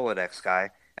he's the Rolodex guy.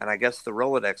 And I guess the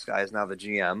Rolodex guy is now the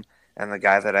GM and the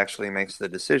guy that actually makes the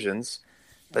decisions.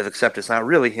 But except it's not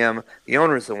really him. The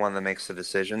owner is the one that makes the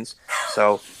decisions.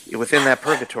 So within that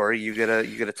purgatory, you get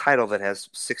a title that has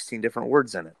 16 different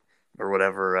words in it, or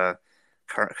whatever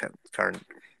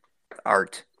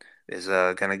Art is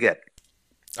gonna get.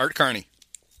 Art Carney.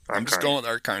 I'm Art just Carney. going with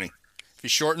Art Carney. If you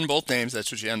shorten both names,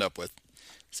 that's what you end up with.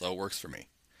 So it works for me.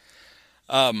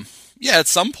 Yeah, at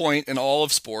some point in all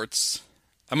of sports,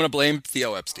 I'm going to blame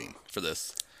Theo Epstein for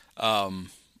this.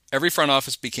 Every front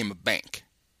office became a bank,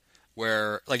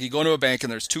 where like you go into a bank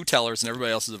and there's two tellers and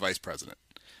everybody else is a vice president.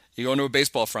 You go into a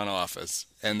baseball front office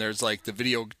and there's like the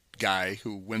video guy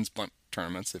who wins bunt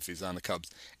tournaments if he's on the Cubs,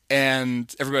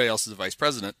 and everybody else is a vice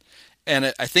president.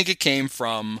 And I think it came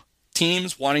from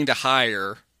teams wanting to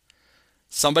hire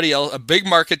somebody else. A big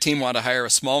market team wanted to hire a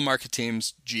small market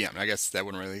team's GM. I guess that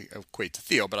wouldn't really equate to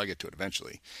Theo, but I'll get to it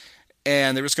eventually.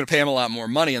 And they were just going to pay him a lot more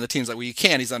money. And the team's like, well, you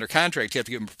can't. He's under contract. You have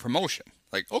to give him a promotion.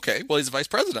 Like, okay, well, he's a vice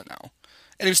president now.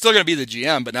 And he was still going to be the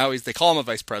GM, but now they call him a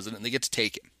vice president and they get to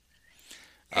take him.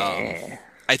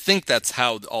 I think that's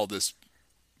how all this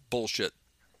bullshit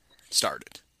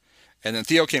started. And then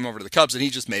Theo came over to the Cubs and he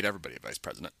just made everybody a vice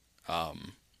president.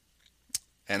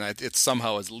 And it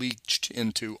somehow has leached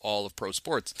into all of pro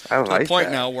sports I to the like point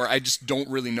that. now where I just don't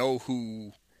really know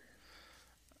who.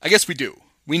 I guess we do.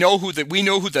 We know who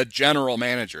the general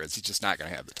manager is. He's just not going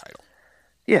to have the title.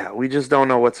 Yeah, we just don't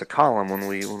know what to call him when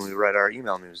we write our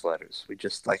email newsletters. We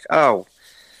just like, oh,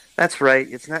 that's right.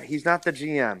 It's not. He's not the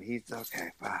GM. He's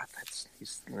okay.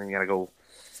 Then you gotta go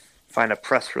find a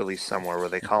press release somewhere where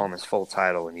they call him his full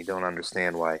title, and you don't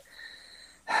understand why.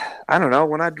 I don't know.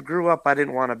 When I grew up, I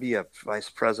didn't want to be a vice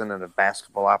president of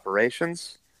basketball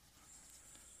operations.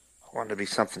 I wanted to be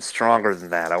something stronger than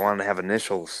that. I wanted to have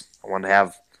initials. I wanted to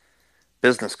have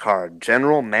business card,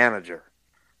 general manager.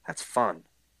 That's fun.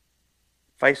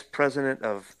 Vice president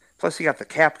of. Plus, you got the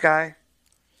cap guy.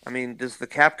 I mean, does the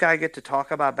cap guy get to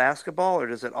talk about basketball, or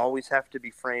does it always have to be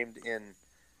framed in,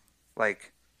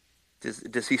 like,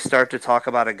 does he start to talk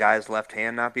about a guy's left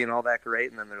hand not being all that great,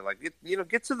 and then they're like,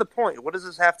 get to the point. What does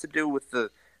this have to do with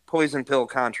the poison pill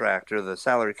contract or the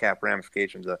salary cap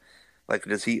ramifications? Like,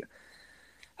 does he?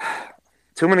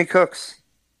 Too many cooks.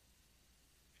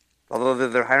 Although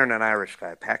they're hiring an Irish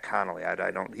guy, Pat Connolly. I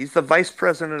don't. He's the vice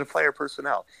president of player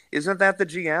personnel. Isn't that the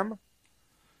GM?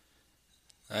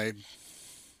 I,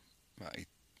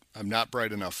 I'm not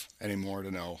bright enough anymore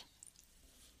to know.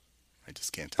 I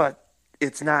just can't tell. But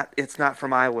it's not. It's not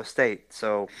from Iowa State,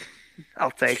 so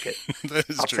I'll take it. That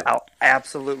is true. I'll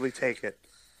absolutely take it.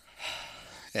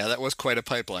 Yeah, that was quite a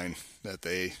pipeline that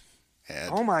they had.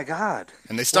 Oh my God!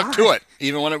 And they stuck Why? to it.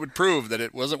 Even when it would prove that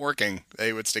it wasn't working,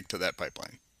 they would stick to that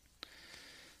pipeline.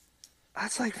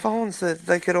 That's like phones that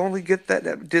they could only get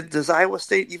that. Does Iowa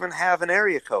State even have an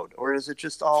area code, or is it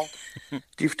just all? Do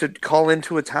you have to call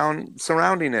into a town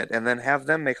surrounding it and then have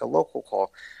them make a local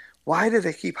call? Why do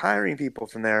they keep hiring people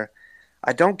from there?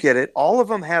 I don't get it. All of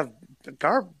them have.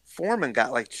 Garb Foreman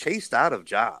got like chased out of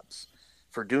jobs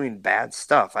for doing bad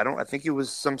stuff. I think it was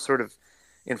some sort of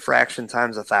infraction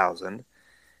times 1,000.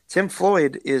 Tim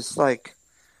Floyd is like.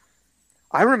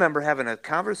 I remember having a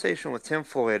conversation with Tim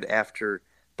Floyd after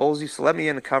Bowles used to let me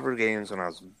in to cover games when I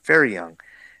was very young,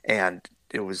 and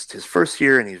it was his first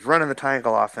year, and he's running the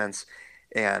triangle offense,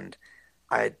 and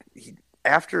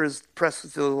after his press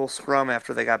the little scrum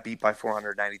after they got beat by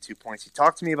 492 points, he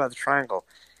talked to me about the triangle,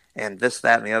 and this,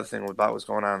 that, and the other thing about what was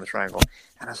going on in the triangle,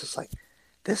 and I was just like,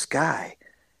 this guy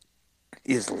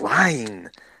is lying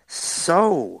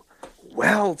so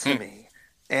well to me,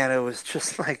 and it was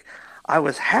just like I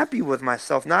was happy with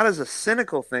myself, not as a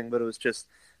cynical thing, but it was just.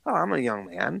 Oh, I'm a young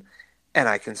man, and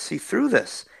I can see through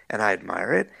this, and I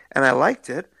admire it, and I liked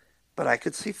it, but I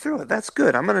could see through it. That's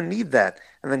good. I'm going to need that.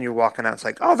 And then you're walking out, it's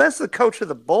like, oh, that's the coach of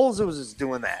the Bulls who was just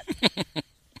doing that.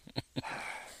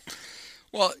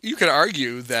 Well, you could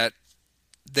argue that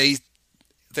they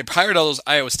hired all those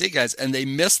Iowa State guys, and they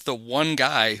missed the one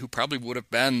guy who probably would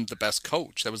have been the best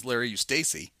coach. That was Larry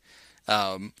Eustace.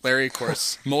 Larry, of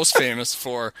course, most famous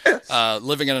for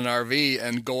living in an RV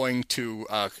and going to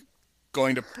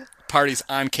parties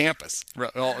on campus.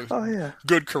 Oh, yeah.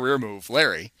 Good career move,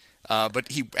 Larry.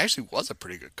 But he actually was a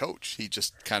pretty good coach. He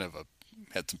just kind of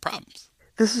had some problems.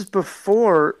 This is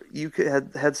before you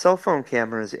had cell phone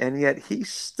cameras, and yet he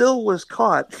still was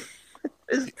caught.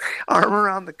 His arm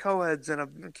around the co-eds and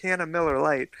a can of Miller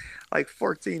Lite like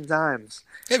 14 times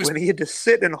when he had to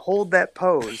sit and hold that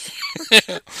pose.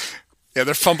 Yeah,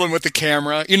 they're fumbling with the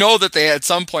camera. You know that they at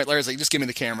some point, Larry's like, just give me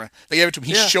the camera. They gave it to him.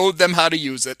 He showed them how to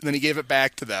use it, and then he gave it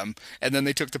back to them, and then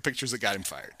they took the pictures that got him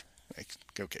fired. Like,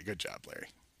 okay, good job, Larry.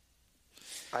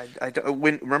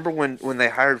 Remember when they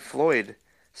hired Floyd,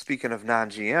 speaking of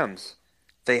non-GMs,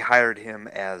 they hired him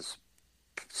as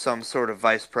some sort of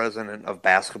vice president of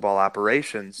basketball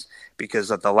operations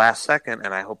because at the last second,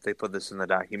 and I hope they put this in the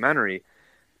documentary,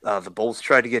 the Bulls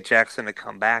tried to get Jackson to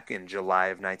come back in July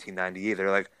of 1998. They're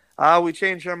like, we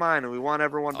changed our mind and we want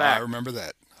everyone Oh, I back. remember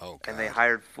that. Oh And they God.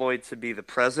 hired Floyd to be the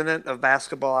president of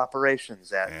basketball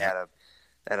operations Yeah. at a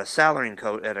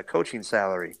at a coaching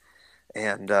salary.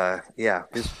 And yeah,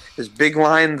 his big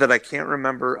line that I can't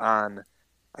remember on,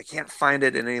 I can't find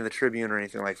it in any of the Tribune or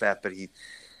anything like that. But he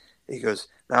goes,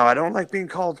 "Now I don't like being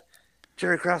called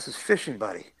Jerry Krause's fishing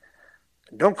buddy.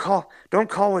 Don't call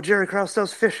what Jerry Krause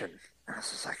does fishing." And I was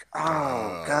just like,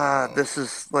 "Oh God, Oh. this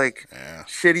is like Yeah.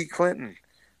 shitty Clinton.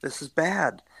 This is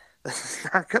bad. This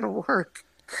is not gonna work."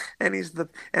 And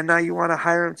now you want to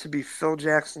hire him to be Phil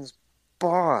Jackson's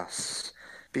boss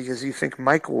because you think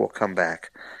Michael will come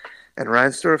back. And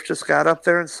Reinsdorf just got up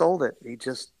there and sold it.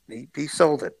 He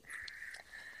sold it.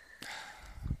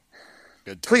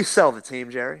 Good Please times. sell the team,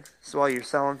 Jerry. So while you're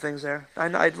selling things there,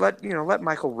 I'd let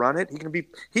Michael run it.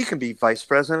 He can be vice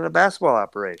president of basketball Yep.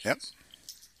 operations.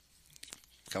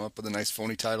 Come up with a nice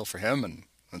phony title for him, and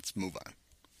let's move on.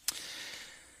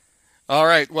 All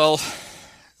right. Well,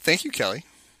 thank you, Kelly.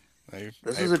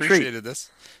 This I is a treat. appreciated this.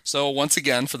 So once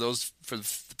again, for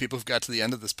the people who've got to the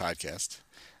end of this podcast,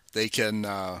 they can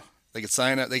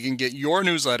sign up. They can get your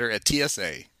newsletter at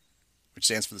TSA, which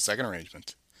stands for the Second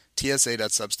Arrangement.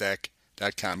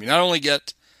 TSA.substack.com. You not only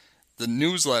get the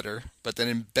newsletter, but then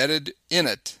embedded in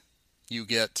it, you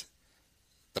get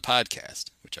the podcast,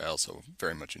 which I also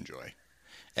very much enjoy.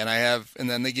 And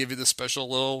then they give you the special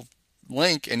little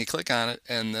link, and you click on it,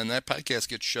 and then that podcast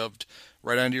gets shoved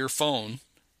right onto your phone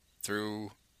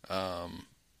through,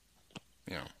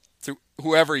 through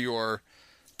whoever your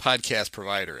podcast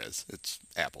provider is. It's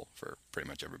Apple for pretty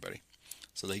much everybody,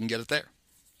 so they can get it there.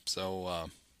 So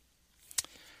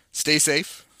stay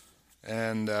safe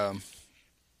and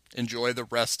enjoy the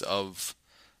rest of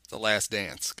The Last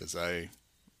Dance because I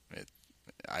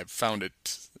found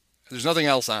it. There's nothing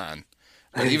else on,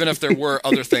 but even if there were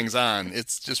other things on,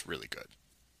 it's just really good.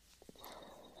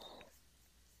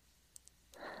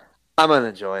 I'm gonna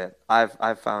enjoy it.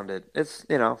 I've found it.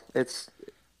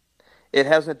 It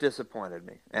hasn't disappointed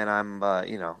me, and I'm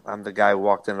the guy who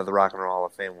walked into the Rock and Roll Hall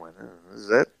of Fame with. Is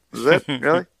it? Is it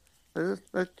really? Is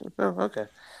it? Oh, okay.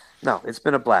 No, it's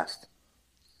been a blast.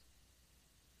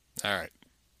 All right.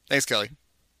 Thanks, Kelly.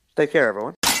 Take care,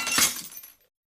 everyone.